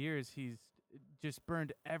last 3 years, he's just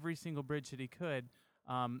burned every single bridge that he could,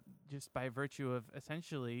 just by virtue of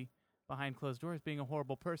essentially behind closed doors being a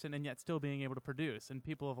horrible person and yet still being able to produce. And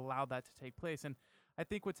people have allowed that to take place. And I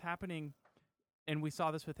think what's happening, and we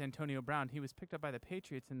saw this with Antonio Brown, he was picked up by the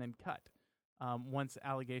Patriots and then cut. Once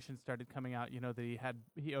allegations started coming out, that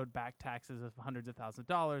he owed back taxes of hundreds of thousands of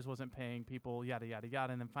dollars, wasn't paying people, yada, yada,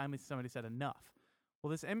 yada. And then finally somebody said enough.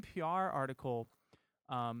 Well, this NPR article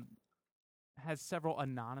has several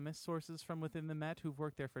anonymous sources from within the Met who've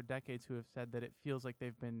worked there for decades who have said that it feels like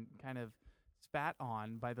they've been kind of spat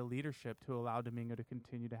on by the leadership to allow Domingo to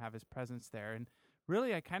continue to have his presence there. And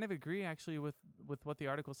really, I kind of agree actually with what the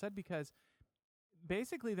article said, because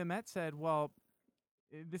basically the Met said, well,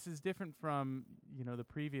 this is different from, the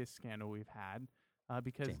previous scandal we've had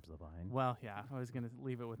because James Levine. Well, yeah, I was going to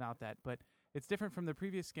leave it without that, but it's different from the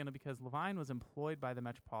previous scandal because Levine was employed by the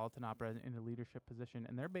Metropolitan Opera in a leadership position,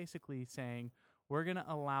 and they're basically saying we're going to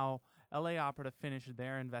allow LA Opera to finish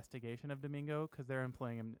their investigation of Domingo because they're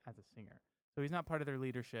employing him as a singer. So he's not part of their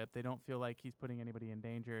leadership. They don't feel like he's putting anybody in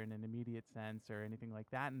danger in an immediate sense or anything like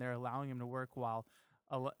that, and they're allowing him to work while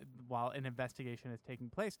an investigation is taking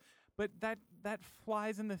place. But that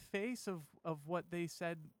flies in the face of what they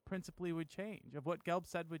said principally would change, of what Gelb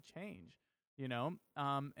said would change,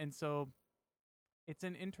 and so it's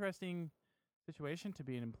an interesting situation to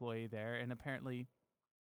be an employee there, and apparently,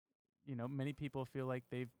 many people feel like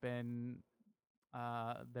they've been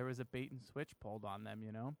there was a bait and switch pulled on them,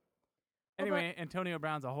 Anyway, Antonio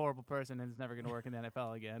Brown's a horrible person and is never going to work in the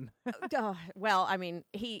NFL again. Well, I mean,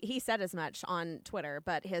 he said as much on Twitter,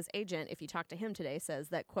 but his agent, if you talk to him today, says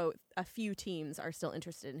that, quote, a few teams are still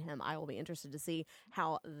interested in him. I will be interested to see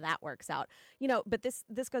how that works out. But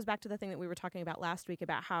this goes back to the thing that we were talking about last week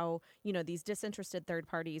about how, these disinterested third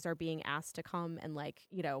parties are being asked to come and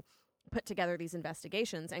put together these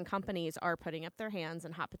investigations, and companies are putting up their hands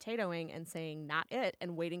and hot potatoing and saying not it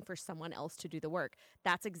and waiting for someone else to do the work.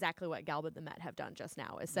 That's exactly what Gelb and the Met have done just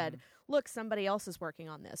now, is said, look, somebody else is working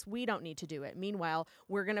on this. We don't need to do it. Meanwhile,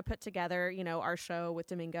 we're going to put together, our show with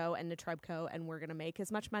Domingo and Netrebko, and we're going to make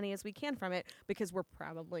as much money as we can from it because we're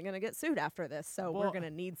probably going to get sued after this. So we're going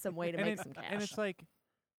to need some way to make some cash. And it's like,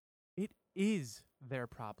 it is their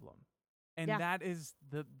problem. And that is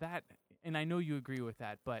that, and I know you agree with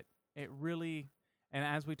that, but it really, and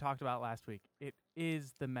as we talked about last week, it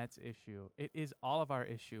is the Mets' issue. It is all of our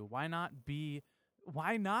issue. Why not be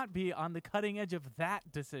on the cutting edge of that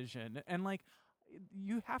decision? And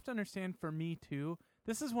you have to understand, for me too,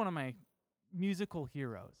 this is one of my musical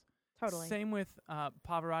heroes. Totally. Same with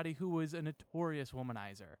Pavarotti, who was a notorious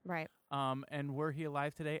womanizer. Right. And were he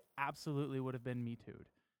alive today, absolutely would have been Me Too'd.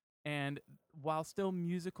 And while still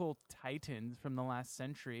musical titans from the last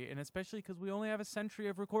century, and especially because we only have a century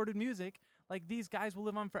of recorded music, these guys will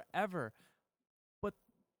live on forever. But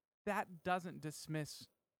that doesn't dismiss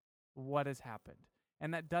what has happened.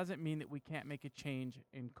 And that doesn't mean that we can't make a change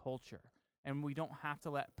in culture. And we don't have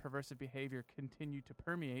to let perversive behavior continue to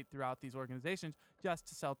permeate throughout these organizations just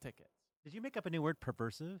to sell tickets. Did you make up a new word,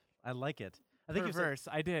 perversive? I like it. I think perverse.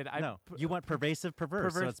 I did. You want pervasive,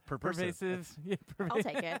 perverse. So it's perversive. Yeah, I'll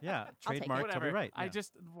take it. Yeah, trademark. Toby Wright. Yeah.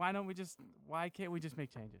 Why can't we just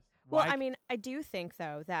make changes? Well, I mean, I do think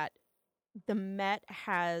though that the Met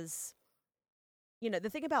has, the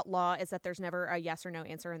thing about law is that there's never a yes or no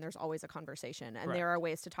answer, and there's always a conversation, and there are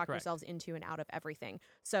ways to talk yourselves into and out of everything.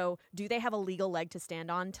 So do they have a legal leg to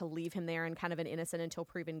stand on to leave him there and kind of an innocent until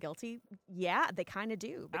proven guilty? Yeah, they kind of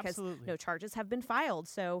do, because no charges have been filed.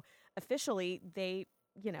 So officially they,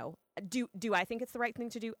 do I think it's the right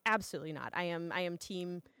thing to do? Absolutely not. I am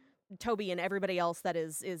team Toby and everybody else that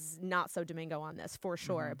is not so Domingo on this, for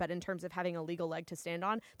sure. Mm-hmm. But in terms of having a legal leg to stand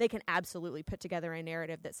on, they can absolutely put together a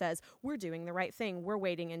narrative that says, we're doing the right thing. We're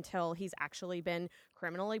waiting until he's actually been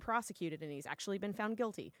criminally prosecuted and he's actually been found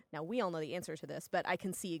guilty. Now, we all know the answer to this, but I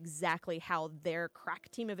can see exactly how their crack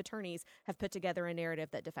team of attorneys have put together a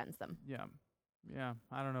narrative that defends them. Yeah,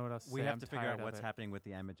 I don't know what else to say. We have I'm to figure out what's it. happening with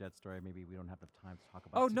the Amajed story. Maybe we don't have enough time to talk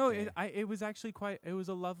about it. Oh, no, today. it was actually it was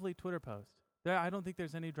a lovely Twitter post. I don't think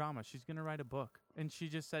there's any drama. She's going to write a book. And she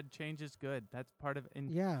just said change is good. That's part of it.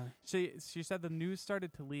 Yeah. She said the news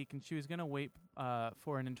started to leak, and she was going to wait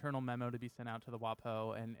for an internal memo to be sent out to the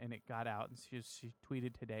WAPO, and it got out. And she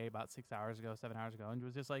tweeted today about 7 hours ago, and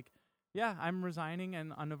was just like, Yeah, I'm resigning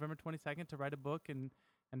and on November 22nd to write a book and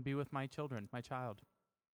be with my children, my child.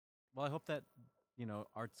 Well, I hope that,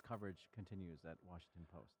 arts coverage continues at Washington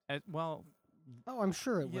Post. Oh, I'm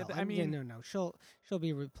sure it will. I mean, no. She'll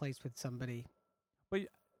be replaced with somebody. But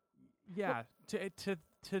yeah,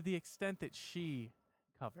 to the extent that she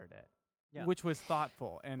covered it, which was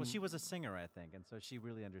thoughtful. And she was a singer, I think, and so she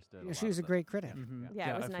really understood. Yeah, she was a great critic. Mm-hmm.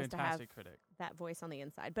 Yeah, it was nice to have that voice on the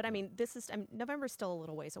inside. But I mean, November's still a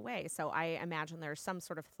little ways away, so I imagine there's some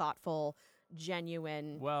sort of thoughtful,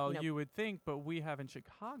 genuine. Well, you would think, but we have in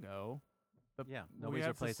Chicago. Nobody's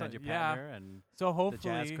replaced Andrew Patner, and so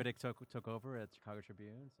hopefully the jazz critic took over at Chicago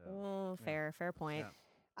Tribune. So fair point.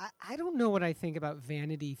 Yeah. I don't know what I think about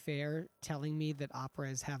Vanity Fair telling me that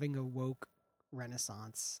opera is having a woke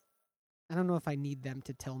renaissance. I don't know if I need them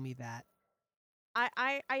to tell me that.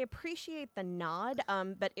 I appreciate the nod,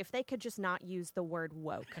 but if they could just not use the word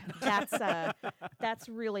woke, that's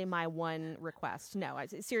really my one request. No,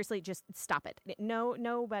 seriously, just stop it.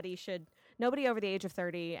 Nobody over the age of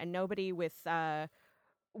 30 and nobody with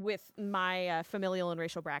my familial and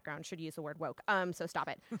racial background should use the word woke. So stop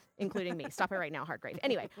it, including me. Stop it right now, Hardgrave.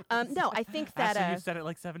 Anyway, no, I think that Ashley, you've said it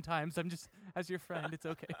like 7 times. I'm just, as your friend, it's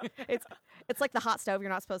okay. It's like the hot stove you're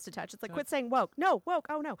not supposed to touch. It's like, quit saying woke. No, woke.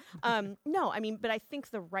 Oh no. No, I mean, but I think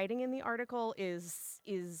the writing in the article is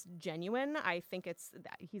genuine. I think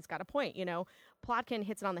he's got a point. Plotkin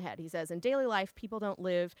hits it on the head. He says, in daily life, people don't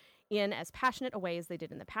live in as passionate a way as they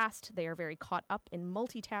did in the past. They are very caught up in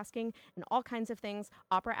multitasking and all kinds of things.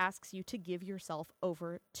 Opera asks you to give yourself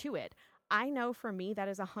over to it. I know for me that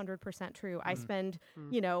is 100% true. I spend,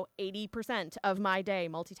 80% of my day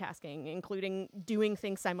multitasking, including doing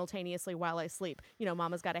things simultaneously while I sleep.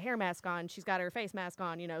 Mama's got a hair mask on, she's got her face mask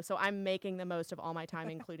on, so I'm making the most of all my time,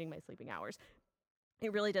 including my sleeping hours.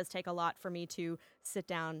 It really does take a lot for me to sit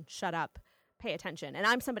down, shut up, pay attention. And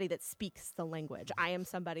I'm somebody that speaks the language. I am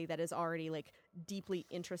somebody that is already deeply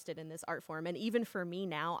interested in this art form. And even for me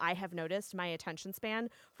now, I have noticed my attention span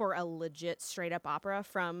for a legit straight up opera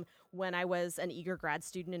from when I was an eager grad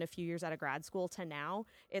student in a few years out of grad school to now.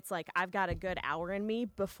 It's like I've got a good hour in me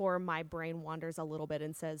before my brain wanders a little bit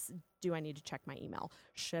and says, do I need to check my email?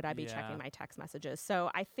 Should I be checking my text messages? So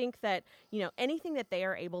I think that, anything that they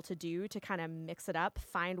are able to do to kind of mix it up,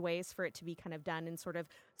 find ways for it to be kind of done in sort of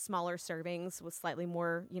smaller servings with slightly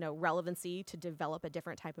more, relevancy to develop a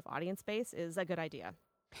different type of audience base is a good idea.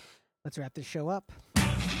 Let's wrap this show up.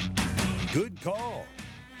 Good call.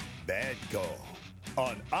 Bad call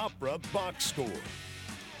on Opera Box Score.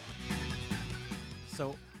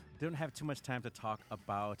 So, don't have too much time to talk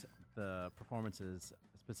about the performances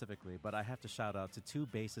specifically, but I have to shout out to 2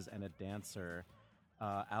 basses and a dancer.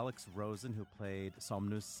 Alex Rosen, who played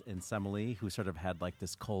Somnus in Semele, who sort of had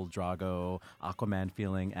this Khal Drogo Aquaman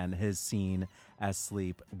feeling, and his scene as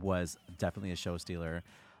Sleep was definitely a show stealer.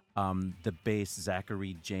 The bass,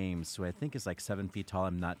 Zachary James, who I think is 7 feet tall.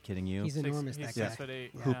 I'm not kidding you. He's enormous, that guy.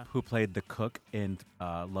 6'8". Who played the cook in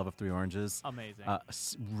Love of Three Oranges. Amazing.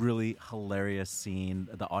 Really hilarious scene.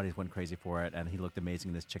 The audience went crazy for it, and he looked amazing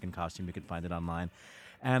in this chicken costume. You can find it online.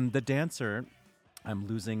 And the dancer, I'm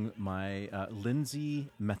losing my Lindsay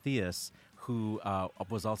Matthias, who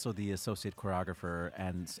was also the associate choreographer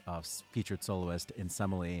and featured soloist in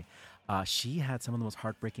Semele. She had some of the most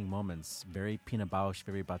heartbreaking moments. Very Pina Bausch,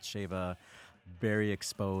 very Batsheva, very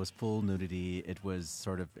exposed, full nudity. It was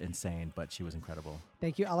sort of insane, but she was incredible.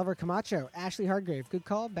 Thank you, Oliver Camacho. Ashley Hardgrave, good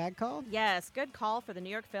call, bad call? Yes, good call for the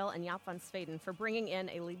New York Phil and Jaap van Zweden for bringing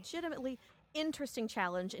in a legitimately interesting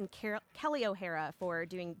challenge in Kelly O'Hara for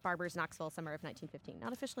doing Barber's Knoxville Summer of 1915.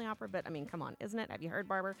 Not officially opera, but I mean, come on, isn't it? Have you heard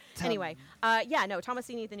Barber? Anyway,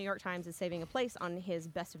 Tomasini at the New York Times is saving a place on his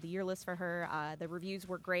Best of the Year list for her. The reviews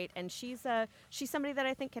were great, and she's somebody that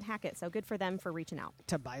I think can hack it, so good for them for reaching out.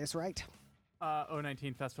 Tobias Wright.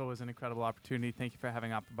 019 Festival was an incredible opportunity. Thank you for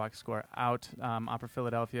having Opera Box Score out. Opera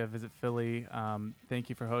Philadelphia, visit Philly. Thank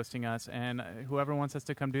you for hosting us. And whoever wants us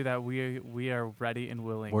to come do that, we are ready and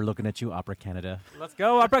willing. We're looking at you, Opera Canada. Let's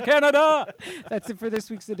go, Opera Canada! That's it for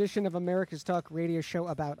this week's edition of America's Talk radio show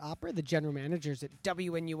about opera. The general managers at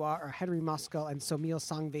WNUR are Henry Moskal and Somil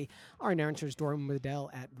Sangvi. Our announcers, Doran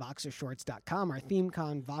Waddell at VoxerShorts.com. Our theme,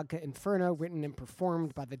 Vodka Inferno, written and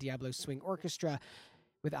performed by the Diablo Swing Orchestra.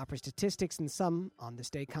 with opera statistics and some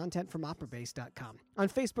on-this-day content from operabase.com. On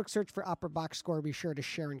Facebook, search for Opera Box Score. Be sure to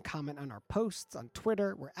share and comment on our posts. On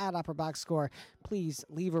Twitter, we're at Opera Box Score. Please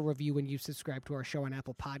leave a review when you subscribe to our show on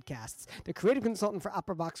Apple Podcasts. The creative consultant for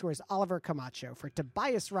Opera Box Score is Oliver Camacho. For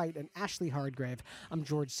Tobias Wright and Ashley Hardgrave, I'm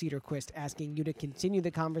George Cedarquist, asking you to continue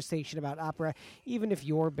the conversation about opera, even if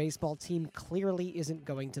your baseball team clearly isn't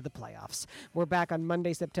going to the playoffs. We're back on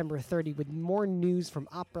Monday, September 30, with more news from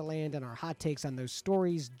Operaland and our hot takes on those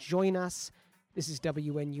stories. Join us. This is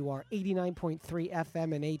WNUR 89.3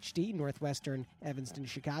 FM and HD, Northwestern Evanston,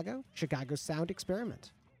 Chicago, Chicago's Sound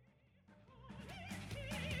Experiment.